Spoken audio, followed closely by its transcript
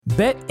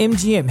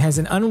BetMGM has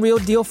an unreal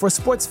deal for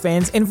sports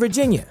fans in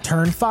Virginia.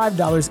 Turn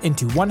 $5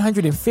 into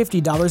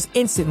 $150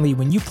 instantly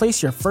when you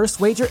place your first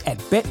wager at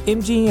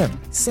BetMGM.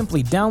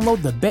 Simply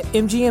download the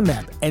BetMGM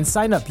app and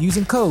sign up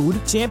using code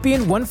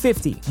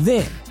Champion150.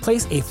 Then,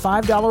 place a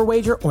 $5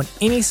 wager on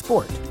any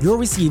sport. You'll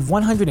receive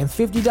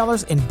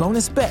 $150 in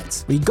bonus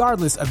bets,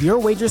 regardless of your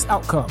wager's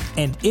outcome.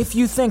 And if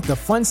you think the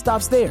fun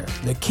stops there,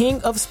 the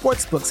King of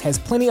Sportsbooks has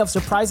plenty of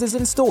surprises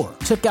in store.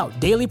 Check out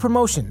daily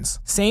promotions,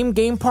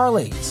 same-game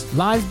parlays,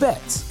 live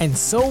bets, and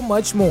so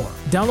much more.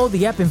 Download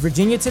the app in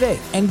Virginia today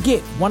and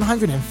get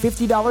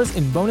 $150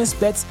 in bonus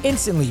bets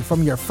instantly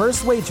from your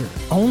first wager.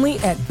 Only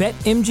at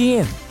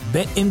BetMGM.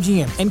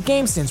 BetMGM and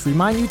GameSense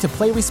remind you to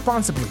play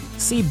responsibly.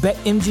 See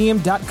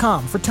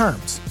BetMGM.com for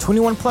terms.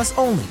 21 plus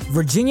only.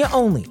 Virginia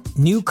only.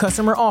 New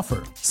customer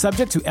offer.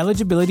 Subject to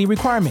eligibility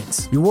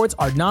requirements. Rewards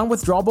are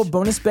non-withdrawable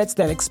bonus bets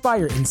that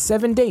expire in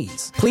 7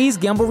 days. Please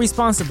gamble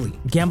responsibly.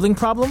 Gambling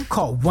problem?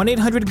 Call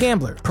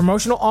 1-800-GAMBLER.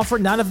 Promotional offer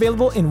not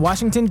available in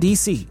Washington,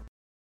 D.C.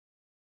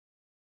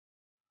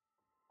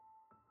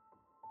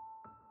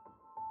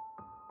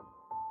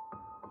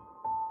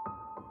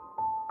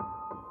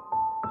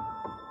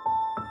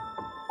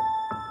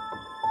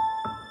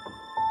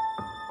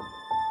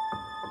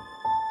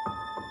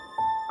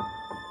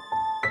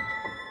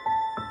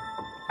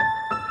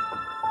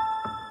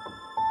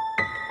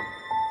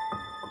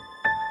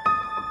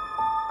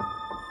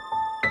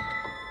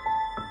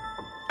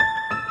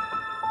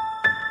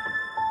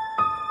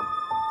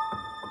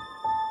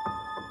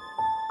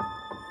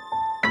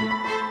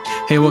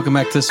 Hey, welcome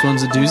back to This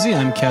One's a Doozy.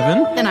 I'm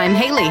Kevin. And I'm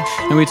Haley.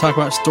 And we talk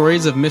about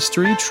stories of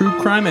mystery, true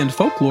crime, and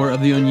folklore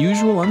of the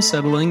unusual,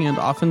 unsettling, and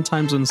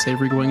oftentimes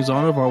unsavory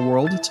goings-on of our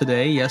world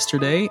today,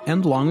 yesterday,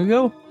 and long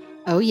ago.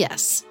 Oh,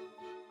 yes.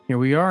 Here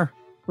we are.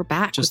 We're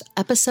back with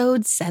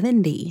episode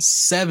 70.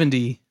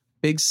 70.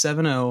 Big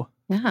 7-0.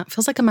 Yeah, it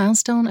feels like a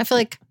milestone. I feel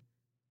like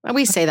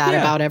we say that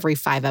about every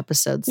 5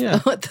 episodes though,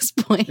 at this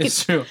point.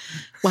 It's true.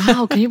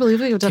 Wow, can you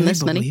believe we've done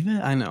this many? Can you believe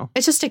it? I know.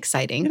 It's just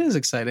exciting. It is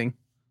exciting.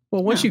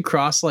 Well, once you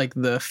cross like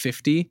the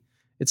 50,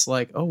 it's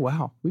like, oh,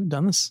 wow, we've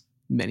done this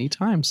many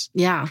times.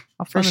 Yeah,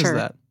 how fun is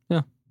that?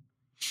 Yeah.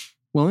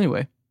 Well,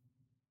 anyway,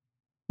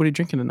 what are you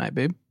drinking tonight,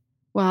 babe?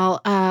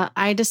 Well,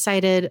 I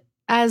decided,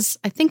 as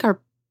I think our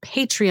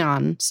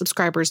Patreon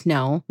subscribers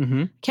know,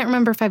 can't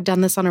remember if I've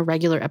done this on a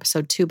regular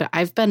episode too, but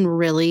I've been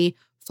really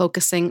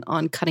focusing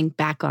on cutting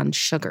back on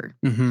sugar,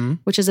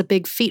 which is a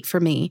big feat for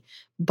me.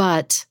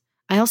 But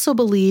I also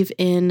believe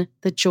in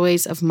the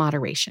joys of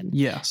moderation.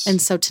 Yes. And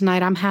so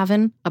tonight I'm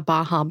having a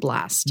Baja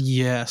Blast.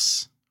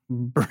 Yes.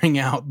 Bring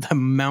out the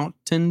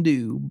Mountain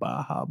Dew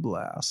Baja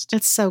Blast.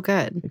 It's so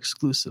good.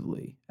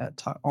 Exclusively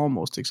at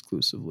almost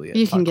exclusively at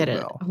You can Taco get it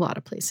Bell. a lot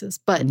of places,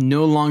 but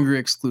no longer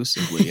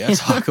exclusively at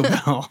Taco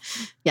Bell.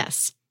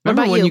 Yes.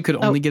 Remember when you could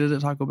only get it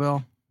at Taco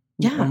Bell?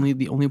 Yeah.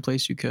 The only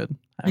place you could.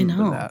 I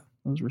remember that.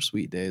 Those were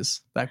sweet days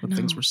back when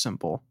things were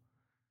simple.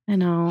 I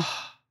know.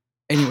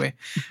 Anyway,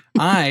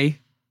 I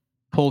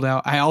pulled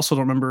out. I also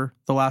don't remember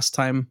the last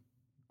time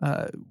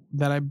that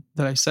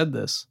I said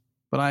this,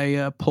 but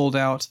I pulled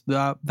out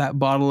that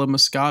bottle of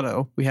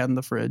Moscato we had in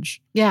the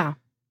fridge. Yeah.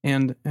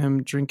 And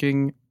am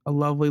drinking a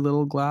lovely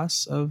little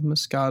glass of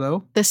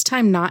Moscato. This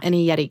time not in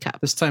a Yeti cup.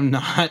 It's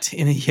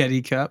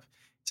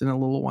in a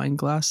little wine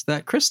glass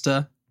that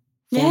Krista,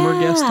 former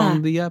guest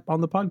on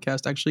the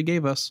podcast, actually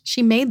gave us.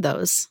 She made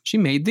those. She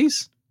made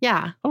these?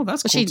 Yeah. Oh,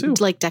 that's cool too.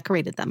 She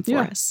decorated them for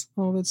us.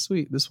 Oh, that's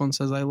sweet. This one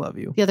says I love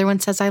you. The other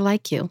one says I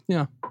like you.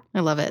 Yeah.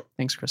 I love it.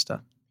 Thanks,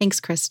 Krista. Thanks,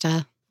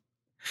 Krista.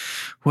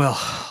 Well,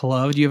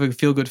 love, do you have a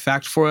feel-good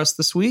fact for us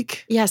this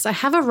week? Yes, I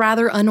have a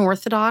rather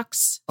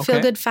unorthodox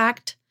feel-good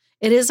fact.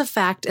 It is a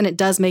fact, and it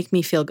does make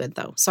me feel good,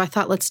 though. So I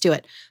thought, let's do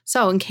it.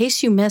 So in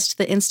case you missed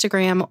the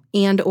Instagram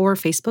and or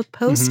Facebook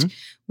post,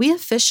 we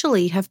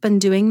officially have been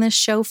doing this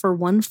show for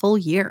 1 full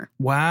year.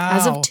 Wow.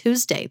 As of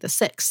Tuesday, the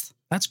 6th.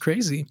 That's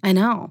crazy. I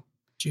know.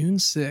 June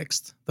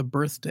 6th, the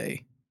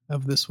birthday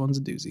of This One's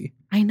a Doozy.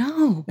 I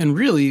know. And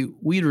really,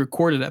 we'd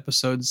recorded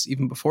episodes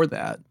even before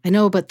that. I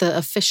know, but the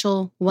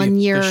official 1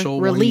 year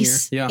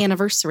release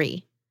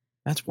anniversary.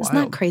 That's wild. Isn't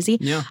that crazy?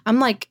 Yeah. I'm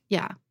like,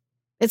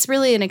 it's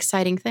really an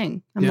exciting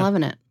thing. I'm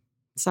loving it.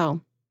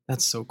 So.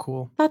 That's so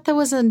cool. Thought that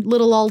was a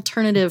little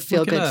alternative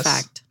feel-good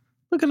fact.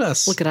 Look at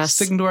us. Look at us.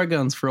 Sticking to our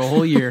guns for a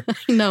whole year.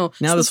 I know.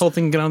 Now this whole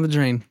thing can get on the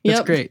drain.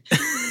 That's great.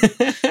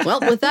 Well,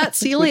 with that,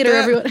 see you later,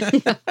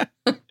 everyone.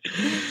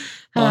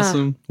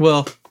 Awesome.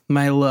 Well,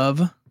 my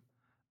love,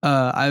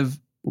 I've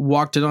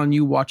walked in on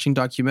you watching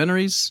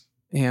documentaries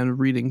and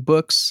reading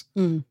books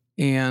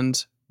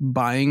and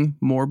buying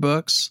more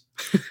books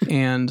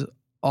and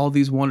all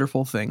these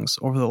wonderful things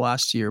over the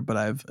last year, but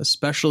I've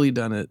especially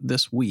done it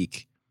this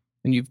week,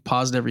 and you've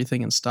paused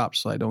everything and stopped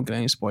so I don't get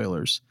any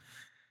spoilers.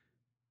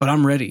 But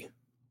I'm ready.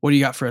 What do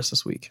you got for us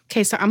this week?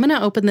 Okay, so I'm going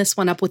to open this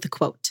one up with a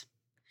quote.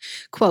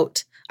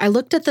 Quote, I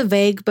looked at the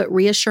vague but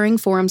reassuring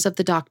forms of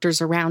the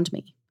doctors around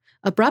me.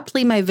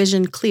 Abruptly, my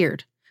vision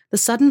cleared. The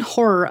sudden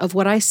horror of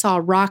what I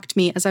saw rocked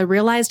me as I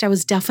realized I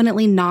was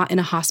definitely not in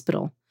a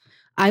hospital.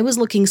 I was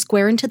looking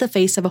square into the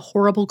face of a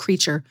horrible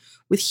creature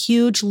with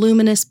huge,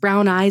 luminous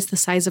brown eyes the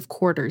size of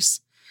quarters.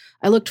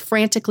 I looked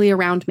frantically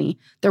around me.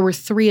 There were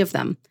 3 of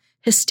them.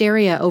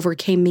 Hysteria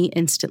overcame me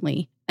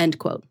instantly." End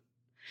quote.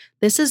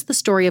 This is the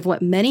story of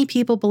what many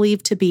people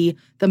believe to be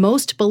the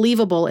most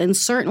believable and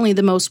certainly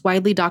the most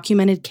widely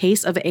documented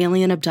case of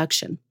alien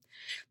abduction.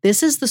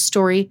 This is the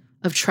story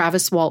of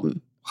Travis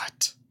Walton.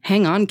 What?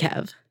 Hang on,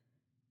 Kev.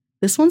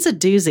 This one's a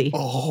doozy.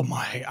 Oh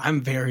my,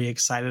 I'm very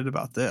excited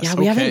about this. Yeah,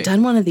 we haven't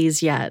done one of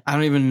these yet. I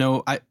don't even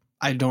know.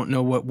 I don't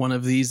know what one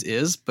of these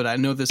is, but I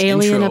know this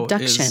alien intro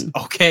abduction. Is,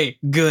 okay,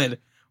 good.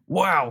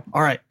 Wow.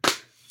 All right.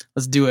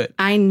 Let's do it.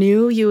 I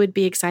knew you would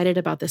be excited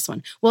about this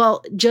one.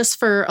 Well, just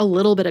for a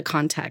little bit of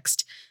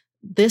context,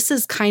 this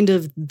is kind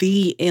of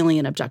the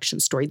alien abduction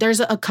story. There's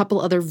a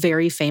couple other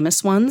very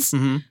famous ones,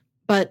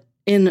 but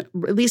at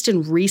least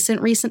in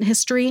recent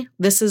history,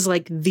 this is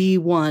like the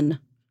one.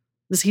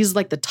 He's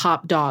like the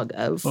top dog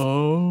of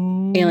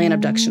alien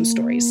abduction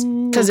stories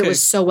because it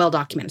was so well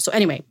documented. So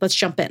anyway, let's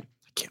jump in.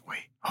 I can't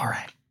wait. All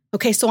right.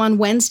 Okay, so on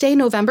Wednesday,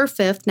 November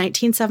 5th,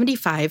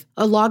 1975,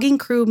 a logging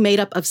crew made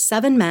up of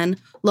 7 men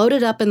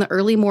loaded up in the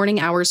early morning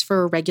hours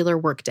for a regular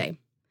workday.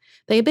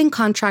 They had been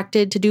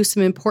contracted to do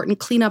some important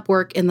cleanup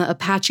work in the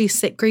Apache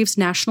Sitgreaves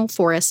National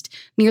Forest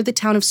near the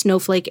town of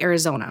Snowflake,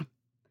 Arizona.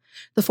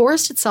 The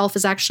forest itself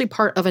is actually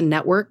part of a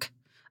network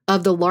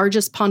of the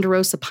largest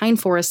ponderosa pine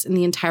forests in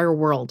the entire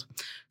world,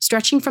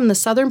 stretching from the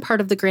southern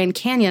part of the Grand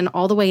Canyon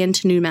all the way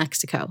into New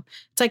Mexico.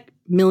 It's like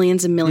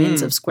millions and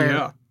millions of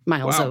square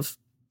miles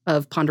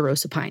of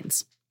ponderosa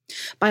pines.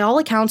 By all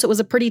accounts, it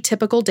was a pretty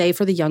typical day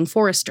for the young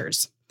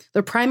foresters.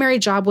 Their primary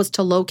job was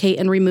to locate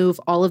and remove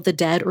all of the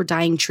dead or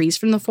dying trees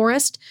from the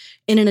forest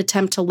in an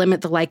attempt to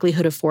limit the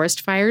likelihood of forest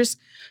fires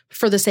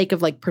for the sake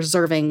of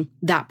preserving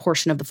that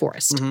portion of the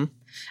forest.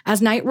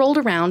 As night rolled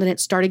around and it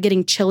started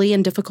getting chilly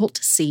and difficult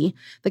to see,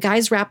 the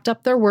guys wrapped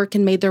up their work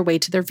and made their way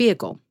to their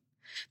vehicle.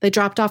 They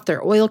dropped off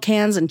their oil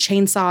cans and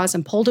chainsaws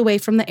and pulled away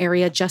from the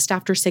area just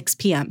after 6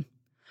 p.m.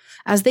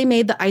 As they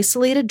made the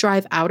isolated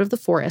drive out of the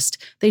forest,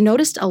 they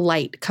noticed a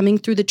light coming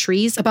through the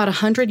trees about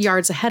 100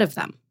 yards ahead of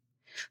them.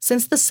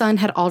 Since the sun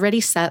had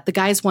already set, the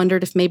guys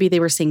wondered if maybe they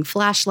were seeing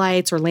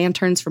flashlights or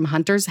lanterns from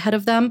hunters ahead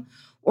of them,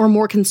 or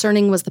more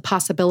concerning was the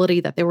possibility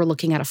that they were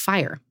looking at a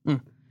fire.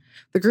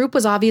 The group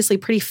was obviously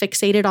pretty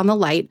fixated on the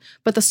light,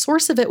 but the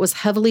source of it was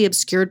heavily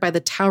obscured by the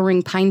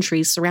towering pine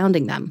trees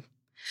surrounding them.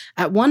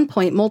 At one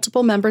point,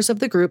 multiple members of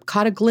the group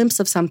caught a glimpse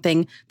of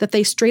something that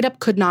they straight up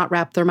could not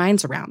wrap their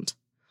minds around.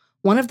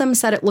 One of them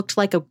said it looked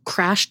like a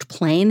crashed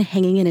plane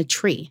hanging in a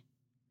tree.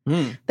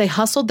 They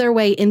hustled their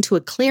way into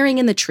a clearing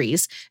in the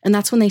trees, and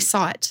that's when they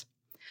saw it.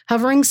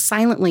 Hovering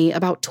silently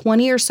about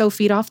 20 or so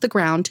feet off the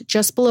ground,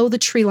 just below the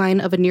tree line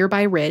of a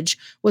nearby ridge,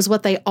 was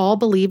what they all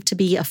believed to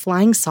be a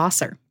flying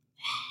saucer.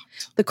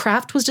 The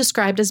craft was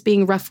described as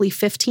being roughly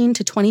 15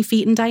 to 20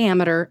 feet in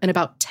diameter and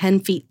about 10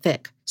 feet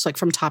thick, so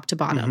from top to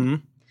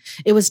bottom.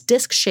 It was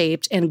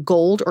disc-shaped and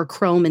gold or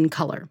chrome in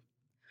color.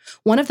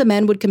 One of the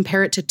men would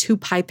compare it to 2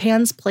 pie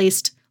pans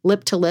placed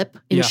lip to lip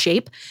in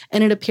shape,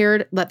 and it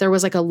appeared that there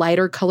was a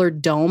lighter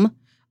colored dome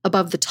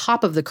above the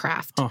top of the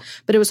craft,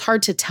 but it was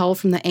hard to tell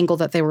from the angle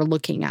that they were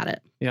looking at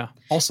it. Yeah.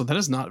 Also, that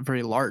is not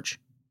very large.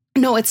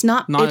 No, it's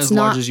not. Not as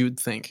large as you would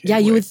think. Yeah,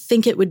 you would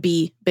think it would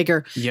be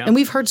bigger. Yeah. And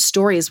we've heard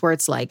stories where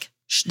it's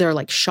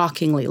they're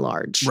shockingly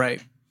large.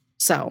 Right.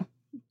 So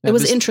it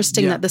was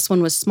interesting that this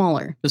one was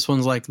smaller. This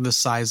one's the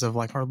size of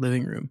our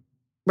living room.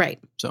 Right.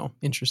 So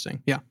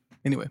interesting. Yeah.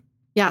 Anyway.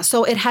 Yeah,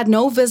 so it had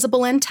no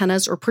visible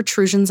antennas or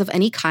protrusions of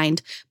any kind,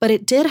 but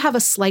it did have a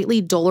slightly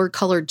duller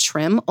colored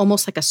trim,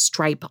 almost like a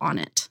stripe on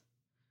it.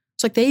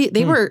 So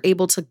they were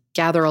able to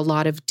gather a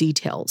lot of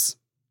details.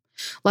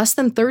 Less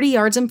than 30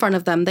 yards in front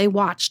of them, they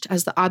watched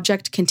as the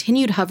object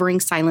continued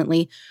hovering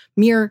silently,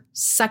 mere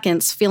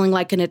seconds feeling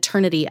like an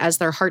eternity as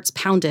their hearts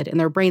pounded and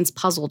their brains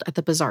puzzled at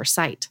the bizarre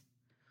sight.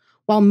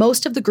 While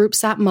most of the group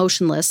sat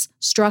motionless,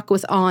 struck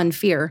with awe and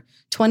fear,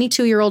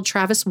 22-year-old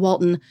Travis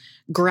Walton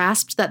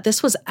grasped that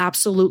this was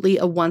absolutely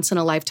a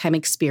once-in-a-lifetime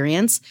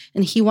experience,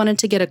 and he wanted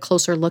to get a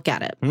closer look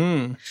at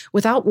it.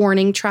 Without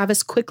warning,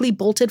 Travis quickly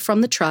bolted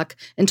from the truck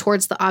and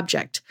towards the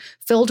object,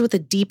 filled with a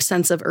deep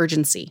sense of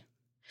urgency.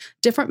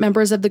 Different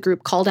members of the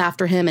group called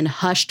after him in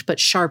hushed but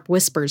sharp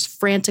whispers,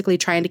 frantically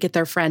trying to get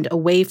their friend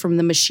away from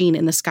the machine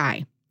in the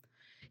sky.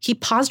 He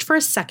paused for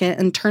a second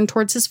and turned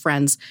towards his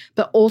friends,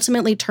 but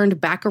ultimately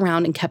turned back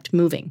around and kept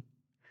moving.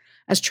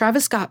 As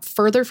Travis got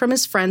further from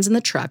his friends in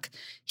the truck,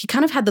 he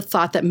kind of had the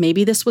thought that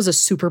maybe this was a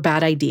super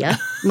bad idea,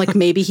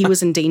 maybe he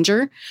was in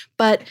danger,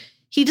 but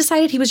he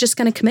decided he was just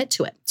going to commit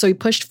to it. So he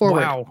pushed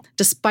forward,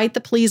 despite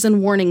the pleas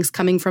and warnings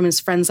coming from his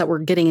friends that were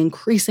getting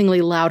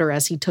increasingly louder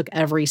as he took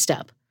every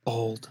step.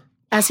 Bold.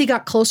 As he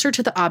got closer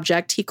to the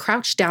object, he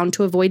crouched down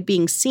to avoid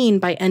being seen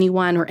by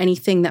anyone or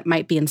anything that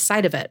might be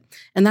inside of it.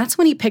 And that's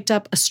when he picked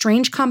up a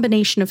strange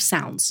combination of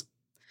sounds.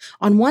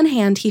 On one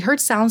hand, he heard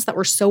sounds that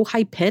were so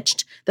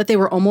high-pitched that they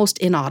were almost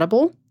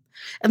inaudible.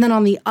 And then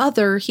on the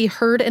other, he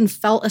heard and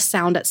felt a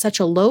sound at such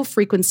a low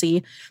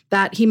frequency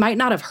that he might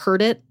not have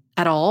heard it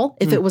at all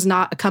if it was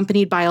not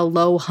accompanied by a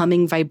low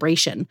humming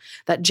vibration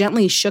that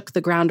gently shook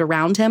the ground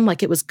around him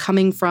like it was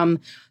coming from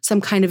some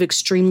kind of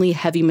extremely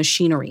heavy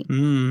machinery.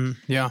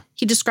 Yeah.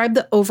 He described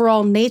the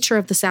overall nature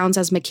of the sounds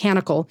as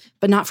mechanical,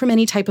 but not from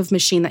any type of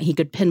machine that he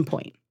could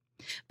pinpoint.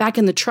 Back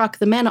in the truck,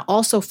 the men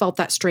also felt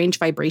that strange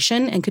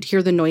vibration and could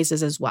hear the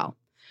noises as well.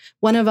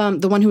 One of them,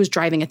 the one who was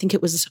driving, I think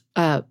it was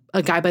a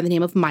guy by the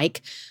name of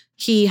Mike,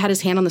 he had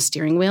his hand on the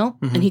steering wheel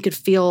and he could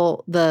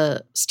feel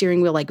the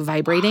steering wheel like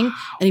vibrating.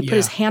 And he put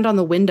his hand on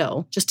the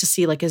window just to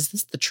see, like, is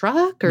this the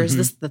truck or is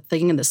this the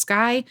thing in the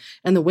sky?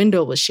 And the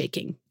window was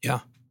shaking. Yeah.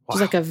 Wow. It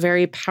was like a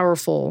very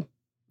powerful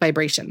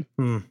vibration.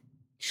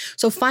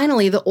 So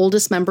finally, the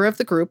oldest member of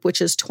the group, which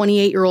is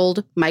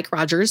 28-year-old Mike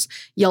Rogers,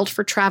 yelled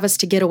for Travis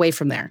to get away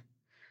from there.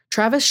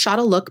 Travis shot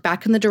a look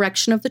back in the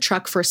direction of the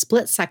truck for a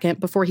split second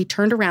before he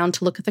turned around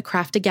to look at the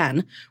craft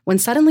again, when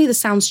suddenly the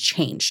sounds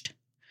changed.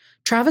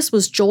 Travis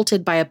was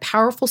jolted by a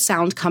powerful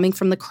sound coming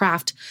from the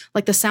craft,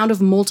 like the sound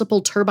of multiple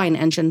turbine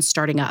engines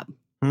starting up.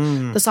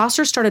 The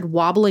saucer started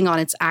wobbling on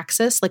its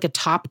axis like a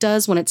top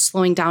does when it's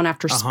slowing down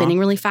after spinning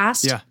really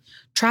fast. Yeah.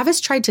 Travis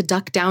tried to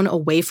duck down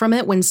away from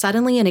it when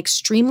suddenly an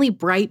extremely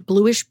bright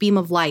bluish beam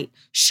of light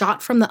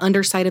shot from the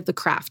underside of the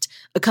craft,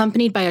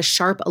 accompanied by a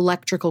sharp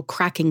electrical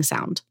cracking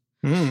sound.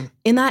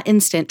 In that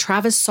instant,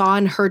 Travis saw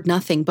and heard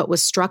nothing, but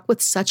was struck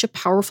with such a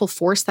powerful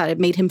force that it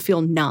made him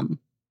feel numb.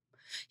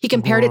 He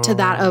compared it to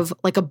that of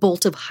like a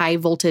bolt of high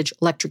voltage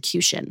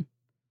electrocution.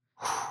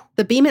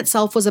 The beam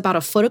itself was about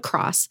a foot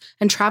across,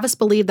 and Travis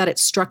believed that it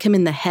struck him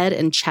in the head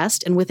and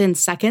chest, and within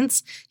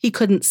seconds, he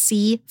couldn't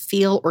see,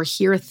 feel, or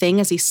hear a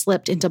thing as he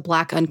slipped into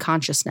black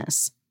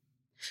unconsciousness.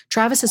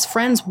 Travis's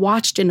friends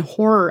watched in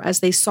horror as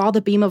they saw the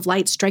beam of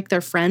light strike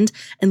their friend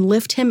and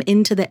lift him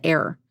into the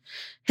air.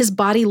 His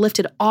body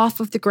lifted off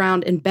of the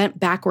ground and bent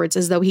backwards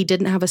as though he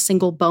didn't have a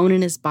single bone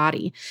in his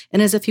body,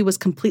 and as if he was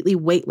completely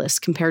weightless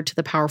compared to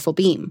the powerful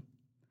beam.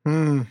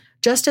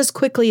 Just as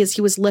quickly as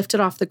he was lifted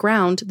off the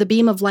ground, the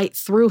beam of light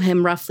threw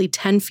him roughly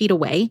 10 feet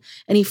away,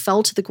 and he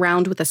fell to the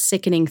ground with a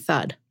sickening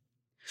thud.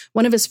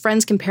 One of his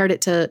friends compared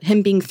it to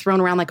him being thrown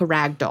around like a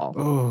rag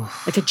doll.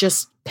 Like it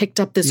just picked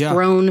up this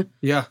grown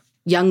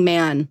young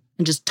man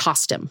and just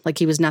tossed him like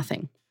he was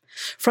nothing.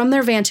 From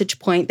their vantage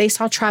point, they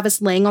saw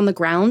Travis laying on the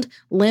ground,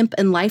 limp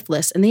and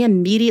lifeless, and they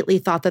immediately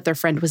thought that their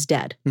friend was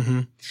dead.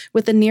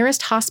 With the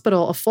nearest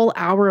hospital a full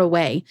hour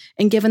away,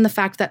 and given the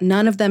fact that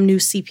none of them knew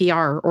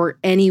CPR or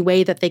any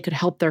way that they could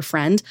help their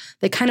friend,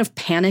 they kind of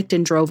panicked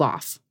and drove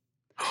off.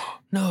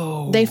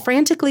 No. They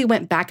frantically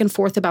went back and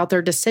forth about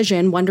their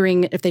decision,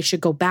 wondering if they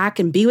should go back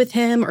and be with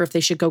him or if they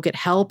should go get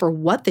help or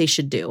what they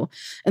should do.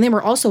 And they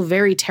were also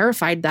very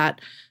terrified that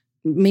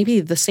maybe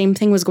the same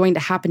thing was going to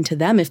happen to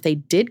them if they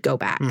did go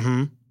back.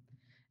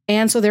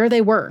 And so there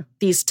they were,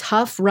 these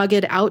tough,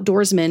 rugged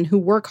outdoorsmen who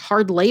work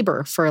hard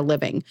labor for a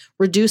living,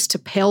 reduced to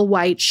pale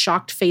white,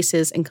 shocked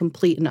faces and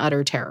complete and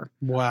utter terror.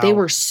 Wow. They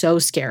were so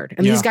scared.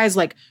 And these guys,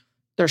 like,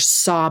 they're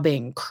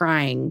sobbing,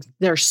 crying.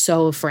 They're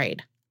so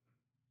afraid.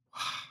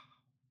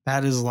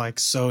 That is like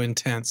so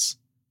intense.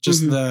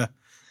 Just the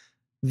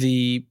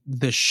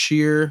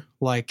sheer,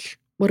 like,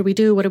 what do we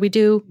do? What do we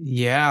do?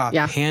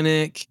 Yeah.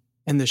 Panic.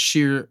 And the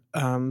sheer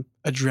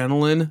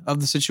adrenaline of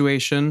the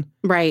situation.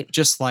 Right.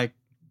 Just like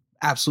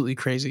absolutely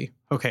crazy.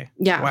 Okay.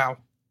 Yeah. Wow.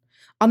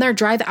 On their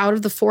drive out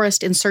of the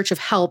forest in search of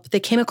help, they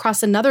came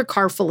across another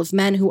car full of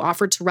men who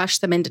offered to rush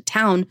them into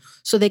town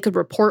so they could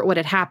report what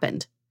had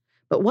happened.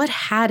 But what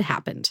had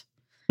happened?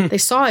 They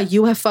saw a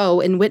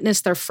UFO and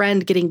witnessed their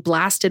friend getting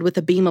blasted with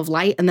a beam of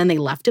light, and then they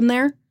left him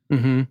there?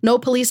 No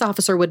police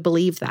officer would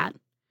believe that.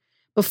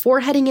 Before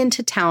heading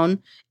into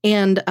town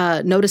and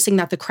noticing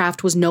that the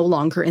craft was no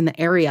longer in the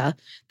area,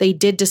 they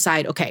did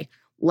decide, okay,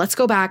 let's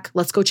go back.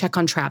 Let's go check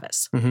on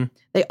Travis.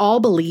 They all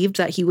believed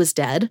that he was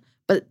dead,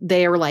 but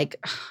they were like,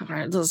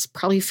 this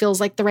probably feels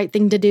like the right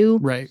thing to do.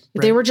 Right.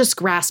 They were just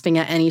grasping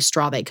at any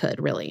straw they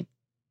could, really.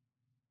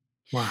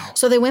 Wow.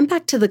 So they went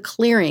back to the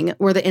clearing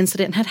where the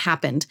incident had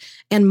happened,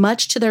 and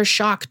much to their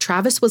shock,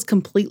 Travis was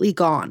completely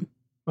gone.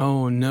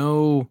 Oh,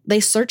 no. They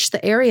searched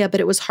the area, but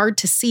it was hard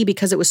to see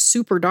because it was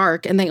super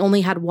dark and they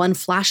only had one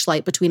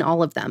flashlight between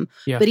all of them.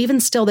 But even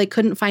still, they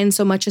couldn't find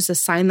so much as a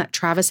sign that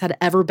Travis had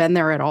ever been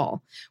there at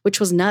all, which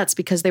was nuts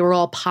because they were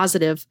all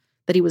positive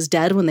that he was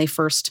dead when they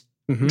first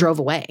drove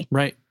away.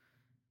 Right.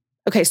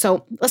 Okay,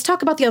 so let's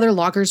talk about the other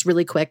loggers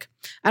really quick.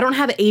 I don't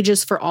have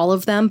ages for all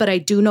of them, but I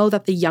do know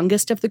that the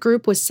youngest of the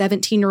group was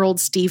 17-year-old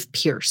Steve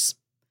Pierce.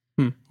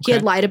 He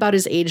had lied about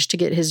his age to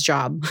get his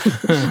job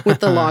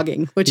with the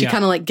logging, which he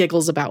kind of like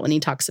giggles about when he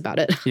talks about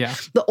it.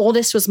 The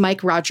oldest was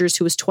Mike Rogers,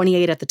 who was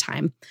 28 at the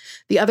time.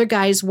 The other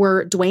guys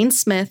were Dwayne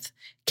Smith,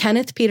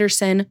 Kenneth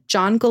Peterson,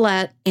 John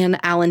Gillette, and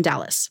Alan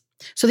Dallas.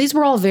 So these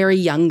were all very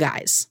young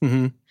guys.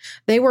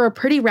 They were a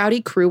pretty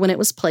rowdy crew when it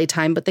was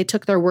playtime, but they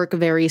took their work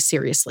very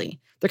seriously.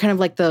 They're kind of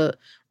like the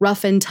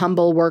rough and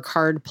tumble, work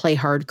hard, play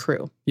hard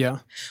crew. Yeah.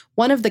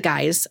 One of the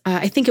guys,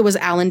 I think it was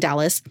Alan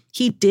Dallas,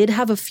 he did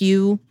have a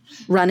few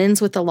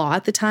run-ins with the law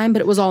at the time,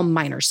 but it was all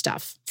minor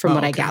stuff from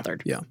what I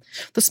gathered. Yeah.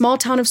 The small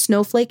town of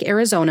Snowflake,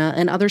 Arizona,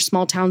 and other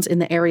small towns in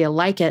the area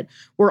like it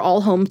were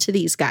all home to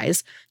these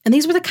guys. And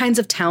these were the kinds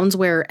of towns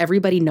where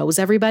everybody knows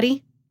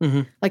everybody.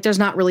 Mm-hmm. Like there's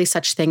not really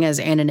such thing as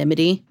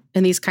anonymity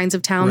in these kinds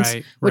of towns,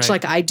 which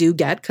like I do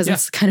get because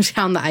it's the kind of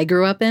town that I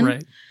grew up in.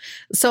 Right.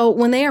 So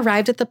when they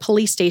arrived at the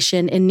police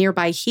station in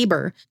nearby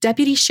Heber,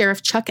 Deputy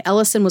Sheriff Chuck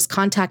Ellison was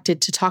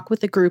contacted to talk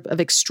with a group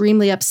of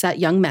extremely upset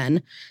young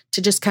men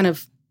to just kind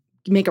of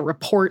make a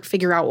report,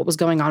 figure out what was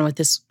going on with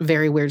this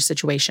very weird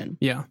situation.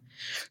 Yeah.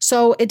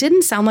 So it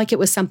didn't sound like it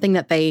was something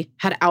that they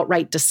had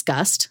outright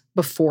discussed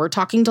before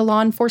talking to law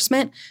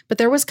enforcement, but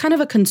there was kind of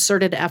a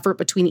concerted effort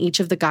between each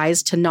of the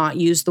guys to not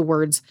use the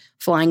words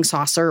flying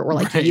saucer or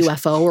like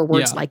UFO or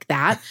words like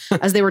that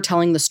as they were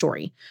telling the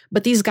story.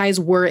 But these guys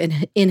were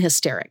in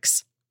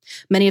hysterics.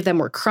 Many of them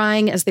were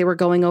crying as they were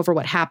going over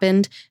what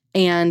happened,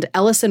 and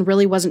Ellison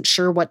really wasn't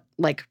sure what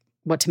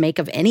to make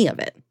of any of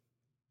it.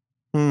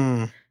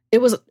 It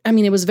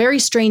was very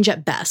strange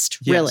at best,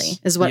 really,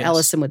 is what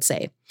Ellison would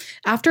say.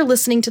 After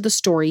listening to the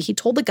story, he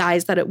told the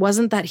guys that it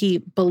wasn't that he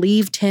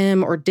believed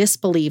him or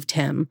disbelieved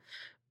him,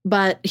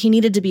 but he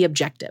needed to be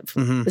objective.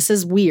 Mm-hmm. This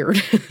is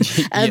weird.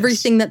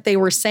 Everything that they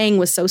were saying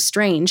was so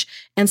strange.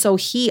 And so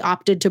he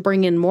opted to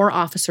bring in more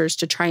officers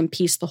to try and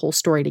piece the whole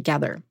story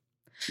together.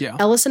 Yeah.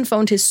 Ellison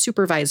phoned his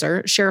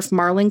supervisor, Sheriff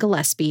Marlon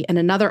Gillespie, and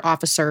another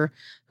officer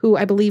who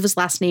I believe his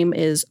last name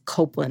is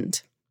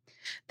Copeland.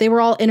 They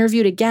were all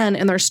interviewed again,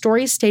 and their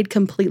stories stayed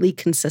completely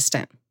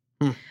consistent.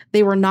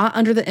 They were not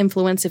under the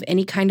influence of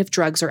any kind of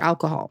drugs or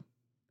alcohol.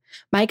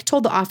 Mike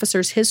told the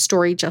officers his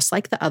story just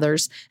like the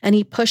others, and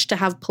he pushed to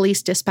have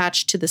police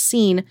dispatched to the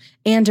scene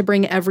and to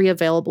bring every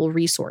available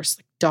resource,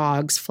 like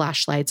dogs,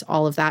 flashlights,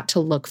 all of that, to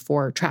look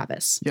for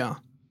Travis. Yeah.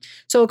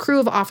 So a crew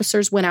of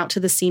officers went out to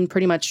the scene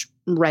pretty much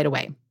right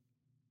away.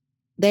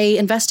 They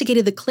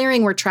investigated the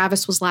clearing where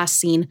Travis was last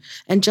seen,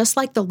 and just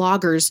like the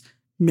loggers,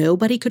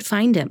 nobody could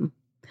find him.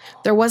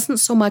 There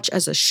wasn't so much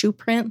as a shoe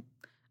print,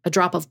 a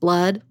drop of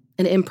blood,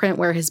 an imprint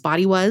where his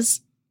body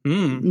was.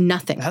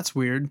 Nothing. That's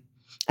weird.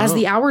 As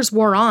the hours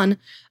wore on,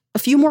 a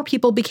few more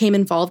people became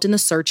involved in the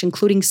search,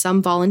 including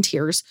some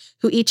volunteers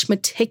who each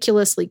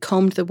meticulously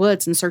combed the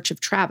woods in search of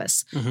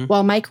Travis,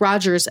 while Mike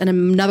Rogers and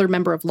another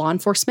member of law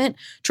enforcement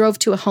drove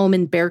to a home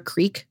in Bear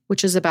Creek,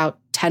 which is about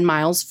 10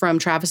 miles from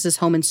Travis's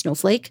home in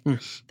Snowflake.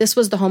 This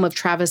was the home of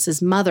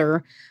Travis's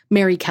mother,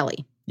 Mary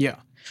Kelly. Yeah.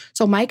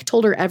 So Mike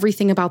told her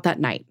everything about that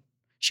night.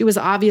 She was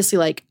obviously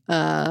like,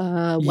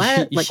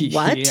 what? Like,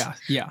 what?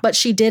 Yeah. But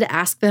she did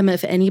ask them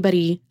if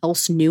anybody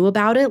else knew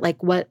about it.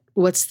 Like,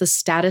 what's the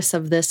status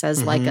of this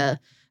as like a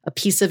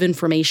piece of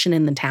information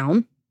in the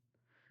town?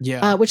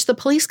 Yeah. Which the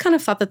police kind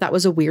of thought that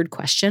was a weird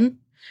question.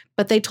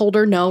 But they told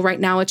her, no,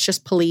 right now it's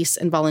just police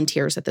and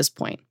volunteers at this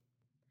point.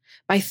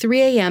 By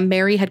 3 a.m.,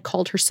 Mary had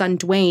called her son,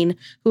 Dwayne,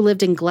 who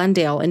lived in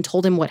Glendale, and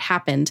told him what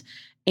happened.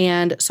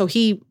 And so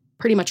he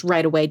pretty much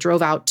right away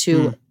drove out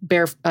to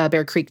Bear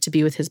Creek to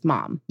be with his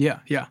mom. Yeah.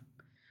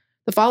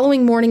 The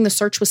following morning, the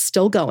search was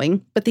still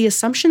going, but the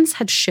assumptions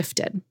had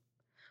shifted.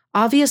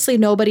 Obviously,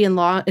 nobody in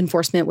law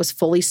enforcement was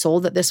fully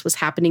sold that this was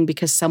happening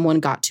because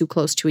someone got too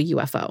close to a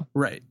UFO.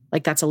 Right.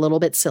 Like, that's a little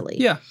bit silly.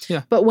 Yeah.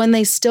 But when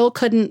they still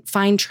couldn't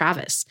find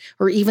Travis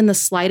or even the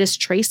slightest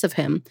trace of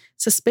him,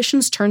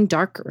 suspicions turned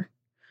darker.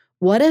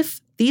 What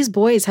if these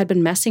boys had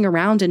been messing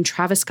around and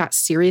Travis got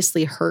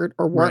seriously hurt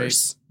or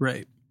worse?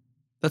 Right.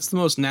 That's the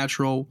most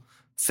natural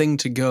thing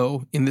to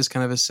go in this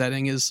kind of a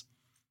setting is,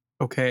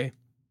 okay,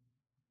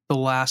 the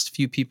last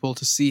few people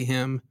to see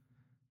him,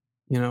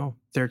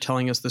 they're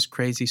telling us this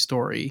crazy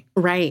story.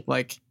 Right.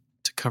 Like,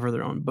 to cover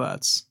their own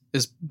butts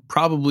is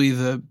probably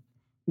the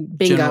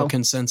Bingo. General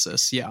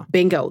consensus. Yeah.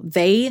 Bingo.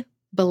 They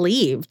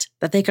believed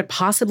that they could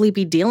possibly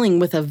be dealing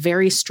with a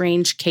very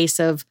strange case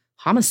of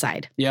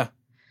homicide. Yeah.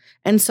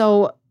 And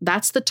so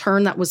that's the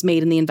turn that was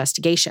made in the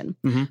investigation.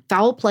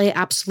 Foul play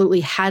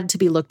absolutely had to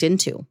be looked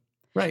into.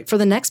 Right. For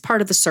the next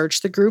part of the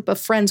search, the group of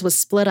friends was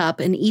split up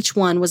and each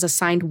one was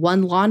assigned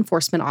one law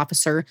enforcement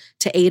officer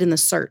to aid in the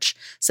search,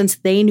 since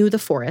they knew the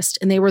forest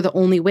and they were the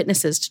only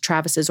witnesses to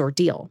Travis's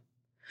ordeal.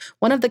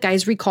 One of the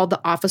guys recalled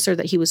the officer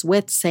that he was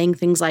with saying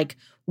things like,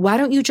 "Why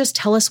don't you just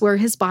tell us where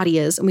his body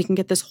is and we can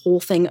get this whole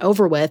thing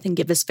over with and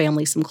give his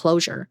family some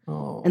closure,"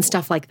 and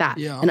stuff like that.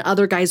 Yeah. And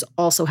other guys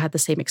also had the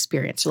same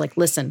experience. They're like,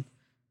 "Listen,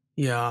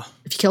 yeah,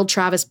 if you killed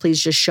Travis,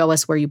 please just show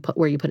us where you put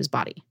his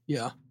body."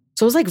 Yeah.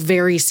 So it was like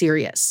very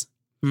serious.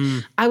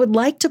 I would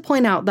like to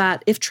point out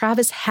that if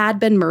Travis had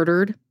been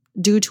murdered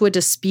due to a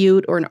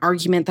dispute or an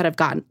argument that have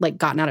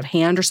gotten out of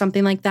hand or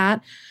something like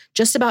that,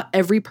 just about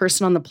every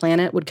person on the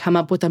planet would come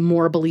up with a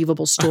more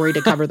believable story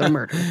to cover their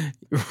murder.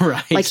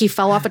 Right. Like he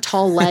fell off a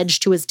tall ledge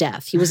to his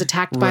death. He was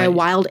attacked by a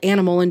wild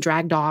animal and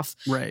dragged off.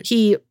 Right.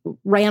 He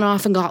ran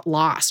off and got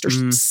lost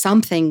or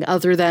something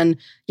other than,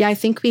 I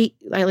think he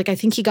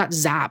got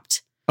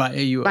zapped. by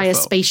a UFO. By a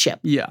spaceship.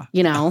 Yeah.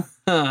 You know?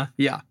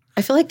 Yeah.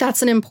 I feel like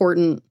that's an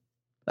important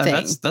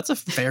thing. That's a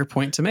fair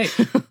point to make.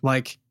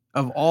 Like,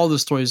 of all the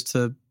stories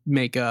to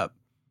make up,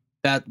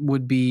 that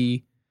would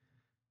be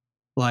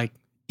like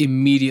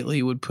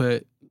immediately would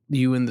put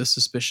you in the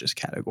suspicious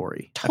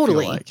category.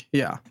 Totally. I feel like.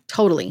 Yeah.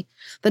 Totally.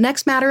 The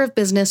next matter of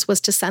business was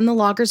to send the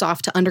loggers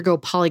off to undergo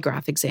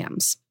polygraph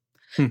exams.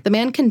 The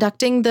man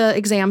conducting the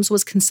exams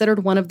was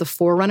considered one of the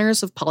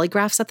forerunners of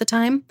polygraphs at the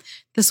time.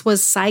 This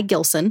was Cy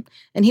Gilson,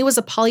 and he was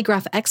a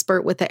polygraph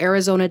expert with the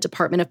Arizona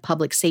Department of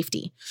Public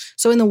Safety.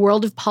 So in the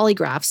world of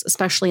polygraphs,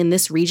 especially in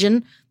this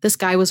region, this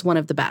guy was one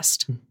of the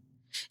best.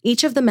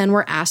 Each of the men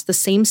were asked the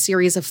same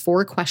series of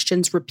 4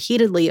 questions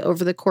repeatedly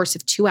over the course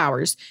of 2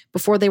 hours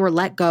before they were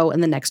let go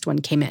and the next one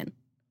came in.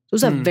 It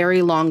was a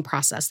very long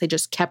process. They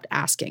just kept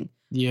asking.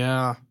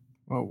 Yeah.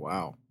 Oh,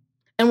 wow.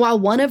 And while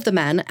one of the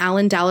men,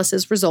 Alan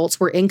Dallas's results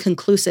were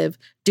inconclusive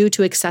due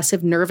to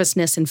excessive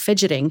nervousness and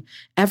fidgeting,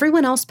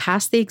 everyone else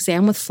passed the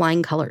exam with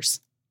flying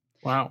colors.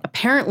 Wow.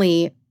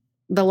 Apparently,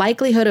 the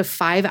likelihood of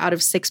 5 out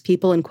of 6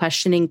 people in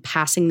questioning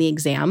passing the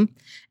exam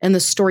and the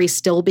story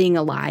still being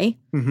a lie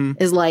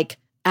is like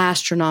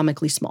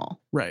astronomically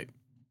small. Right.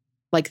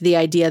 Like the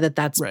idea that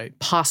that's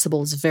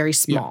possible is very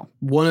small.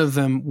 Yeah. One of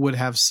them would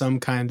have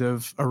some kind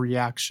of a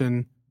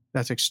reaction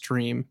that's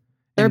extreme.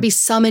 There'd be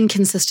some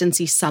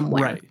inconsistency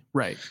somewhere.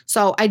 Right.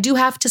 So I do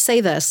have to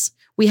say this.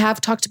 We have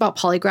talked about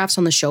polygraphs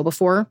on the show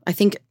before, I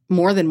think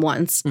more than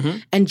once.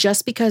 And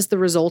just because the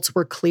results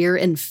were clear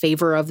in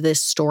favor of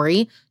this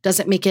story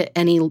doesn't make it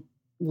any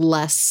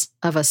less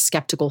of a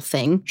skeptical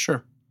thing.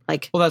 Sure.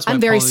 Like, well, that's why I'm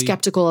very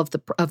skeptical of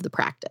the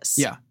practice.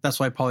 Yeah, that's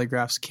why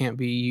polygraphs can't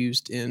be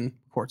used in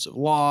courts of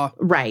law.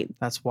 Right.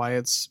 That's why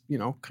it's,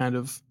 kind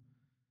of,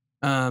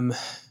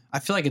 I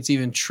feel like it's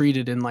even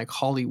treated in like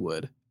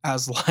Hollywood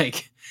as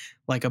like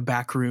a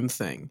backroom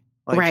thing.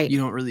 Like, you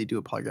don't really do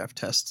a polygraph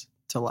test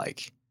to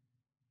like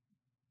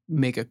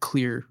make a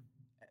clear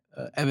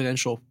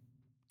evidential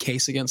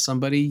case against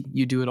somebody.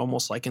 You do it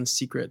almost like in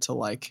secret to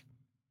like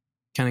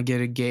kind of get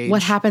a gauge.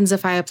 What happens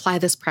if I apply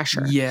this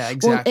pressure? Yeah,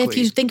 exactly. Well, if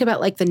you think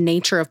about like the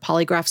nature of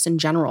polygraphs in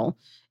general,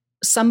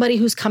 somebody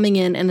who's coming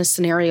in a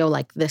scenario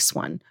like this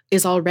one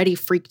is already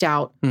freaked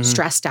out,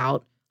 stressed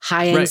out,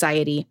 high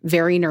anxiety,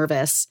 very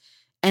nervous.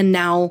 And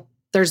now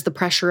there's the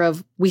pressure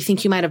of, we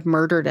think you might have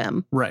murdered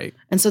him. Right.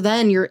 And so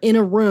then you're in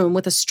a room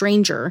with a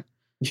stranger,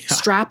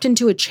 strapped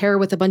into a chair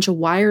with a bunch of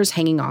wires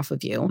hanging off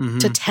of you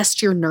to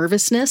test your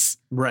nervousness.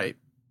 Right.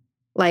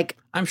 Like,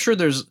 I'm sure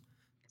there's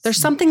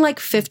something like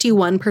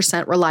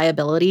 51%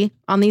 reliability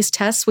on these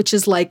tests, which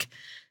is like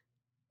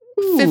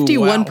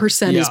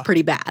 51% is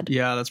pretty bad.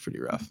 Yeah, that's pretty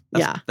rough.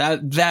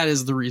 That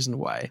is the reason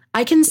why.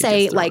 I can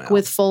say, like,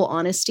 with full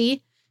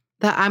honesty,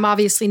 that I'm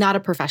obviously not a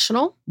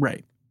professional.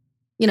 Right.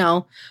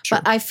 Sure.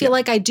 But I feel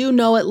like I do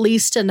know at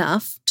least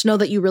enough to know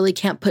that you really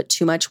can't put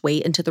too much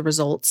weight into the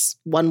results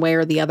one way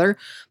or the other.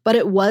 But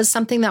it was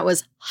something that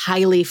was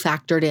highly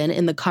factored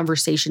in the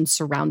conversation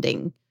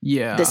surrounding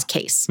this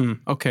case.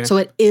 Okay. So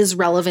it is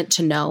relevant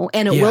to know,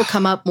 and it will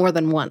come up more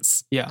than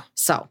once. Yeah.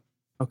 So,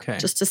 okay.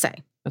 Just to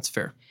say. That's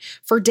fair.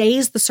 For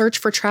days, the search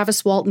for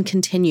Travis Walton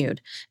continued,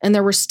 and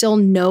there were still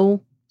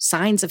no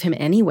signs of him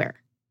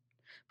anywhere.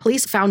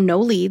 Police found no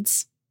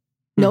leads.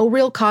 No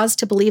real cause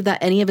to believe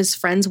that any of his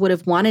friends would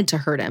have wanted to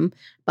hurt him,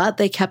 but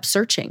they kept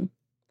searching.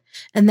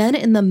 And then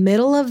in the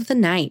middle of the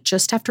night,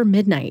 just after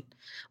midnight,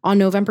 on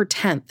November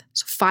 10th,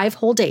 so 5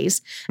 whole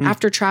days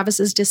after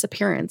Travis's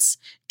disappearance,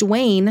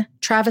 Dwayne,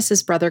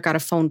 Travis's brother, got a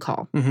phone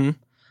call.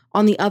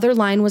 On the other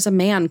line was a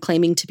man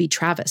claiming to be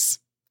Travis.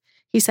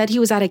 He said he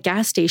was at a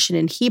gas station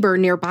in Heber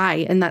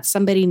nearby and that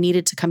somebody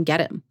needed to come get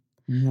him.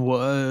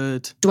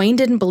 What? Dwayne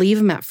didn't believe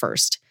him at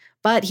first,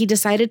 but he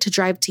decided to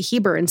drive to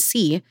Heber and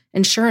see,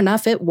 and sure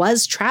enough, it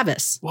was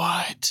Travis.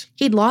 What?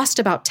 He'd lost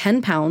about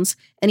 10 pounds,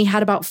 and he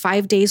had about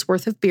 5 days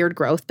worth of beard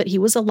growth, but he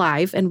was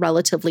alive and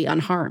relatively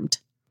unharmed.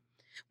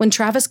 When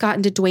Travis got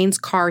into Dwayne's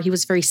car, he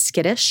was very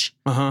skittish.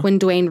 When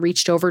Dwayne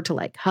reached over to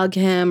like hug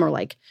him or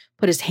like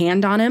put his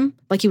hand on him,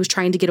 like he was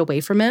trying to get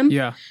away from him.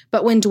 Yeah.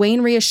 But when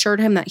Dwayne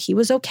reassured him that he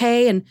was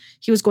okay and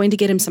he was going to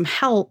get him some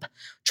help,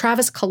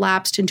 Travis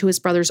collapsed into his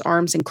brother's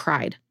arms and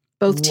cried.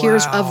 Both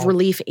tears of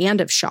relief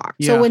and of shock.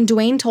 Yeah. So when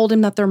Dwayne told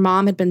him that their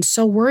mom had been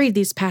so worried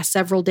these past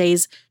several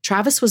days,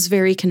 Travis was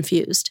very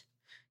confused.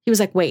 He was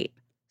like, wait,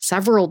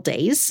 several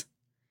days?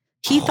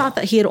 He thought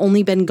that he had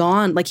only been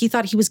gone. Like he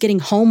thought he was getting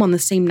home on the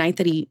same night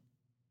that he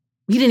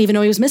didn't even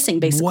know he was missing,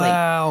 basically.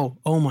 Wow.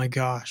 Oh my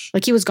gosh.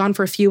 Like he was gone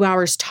for a few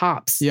hours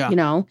tops,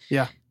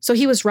 Yeah. So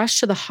he was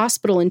rushed to the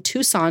hospital in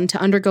Tucson to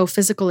undergo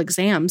physical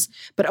exams,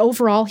 but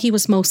overall he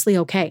was mostly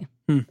okay.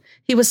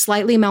 He was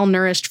slightly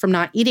malnourished from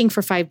not eating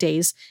for 5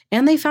 days,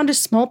 and they found a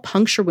small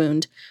puncture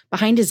wound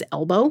behind his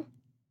elbow.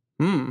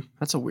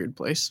 That's a weird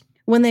place.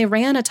 When they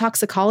ran a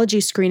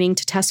toxicology screening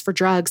to test for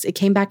drugs, it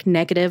came back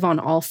negative on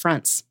all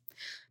fronts.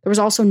 There was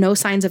also no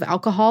signs of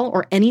alcohol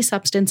or any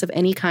substance of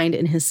any kind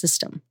in his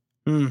system.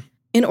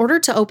 In order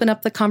to open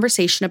up the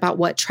conversation about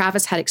what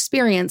Travis had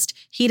experienced,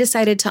 he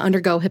decided to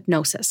undergo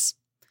hypnosis.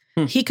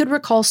 He could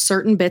recall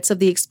certain bits of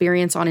the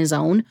experience on his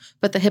own,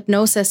 but the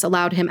hypnosis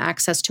allowed him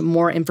access to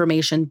more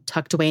information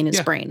tucked away in his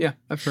brain. Yeah,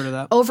 I've heard of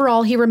that.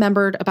 Overall, he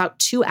remembered about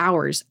 2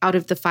 hours out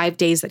of the 5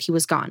 days that he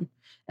was gone.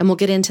 And we'll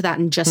get into that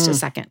in just a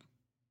second.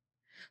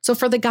 So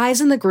for the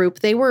guys in the group,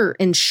 they were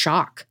in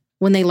shock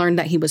when they learned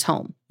that he was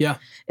home. Yeah.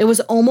 It was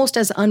almost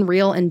as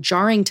unreal and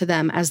jarring to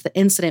them as the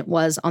incident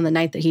was on the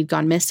night that he'd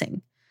gone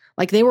missing.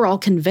 Like they were all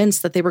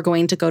convinced that they were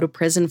going to go to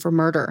prison for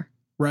murder.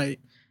 Right.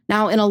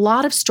 Now, in a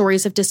lot of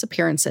stories of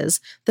disappearances,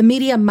 the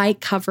media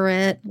might cover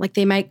it, like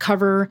they might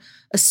cover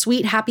a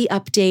sweet, happy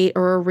update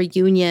or a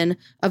reunion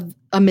of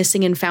a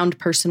missing and found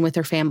person with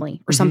their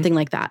family or something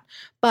like that.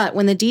 But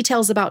when the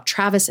details about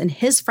Travis and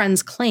his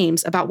friends'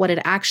 claims about what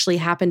had actually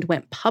happened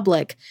went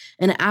public,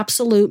 an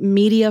absolute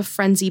media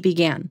frenzy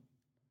began.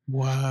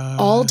 Wow.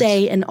 All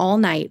day and all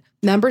night,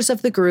 members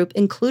of the group,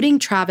 including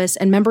Travis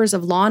and members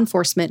of law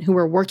enforcement who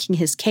were working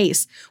his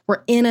case,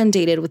 were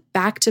inundated with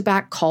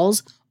back-to-back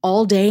calls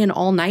all day and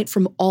all night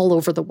from all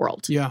over the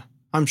world. Yeah,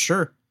 I'm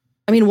sure.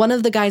 I mean, one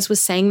of the guys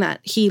was saying that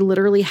he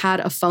literally had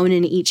a phone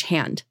in each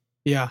hand.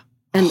 Yeah.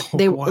 And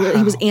he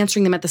was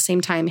answering them at the same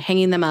time,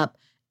 hanging them up,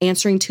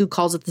 answering 2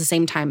 calls at the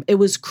same time. It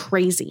was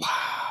crazy.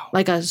 Wow.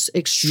 Like an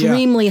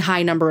extremely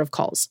high number of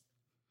calls.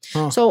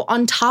 Huh. So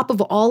on top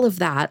of all of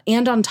that,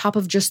 and on top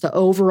of just the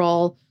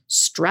overall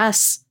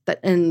stress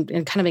that and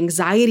kind of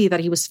anxiety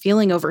that he was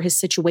feeling over his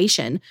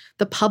situation,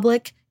 the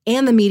public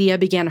and the media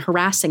began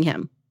harassing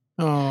him.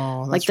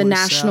 Oh, that's like the really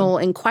National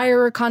sad.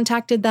 Enquirer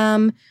contacted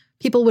them.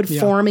 People would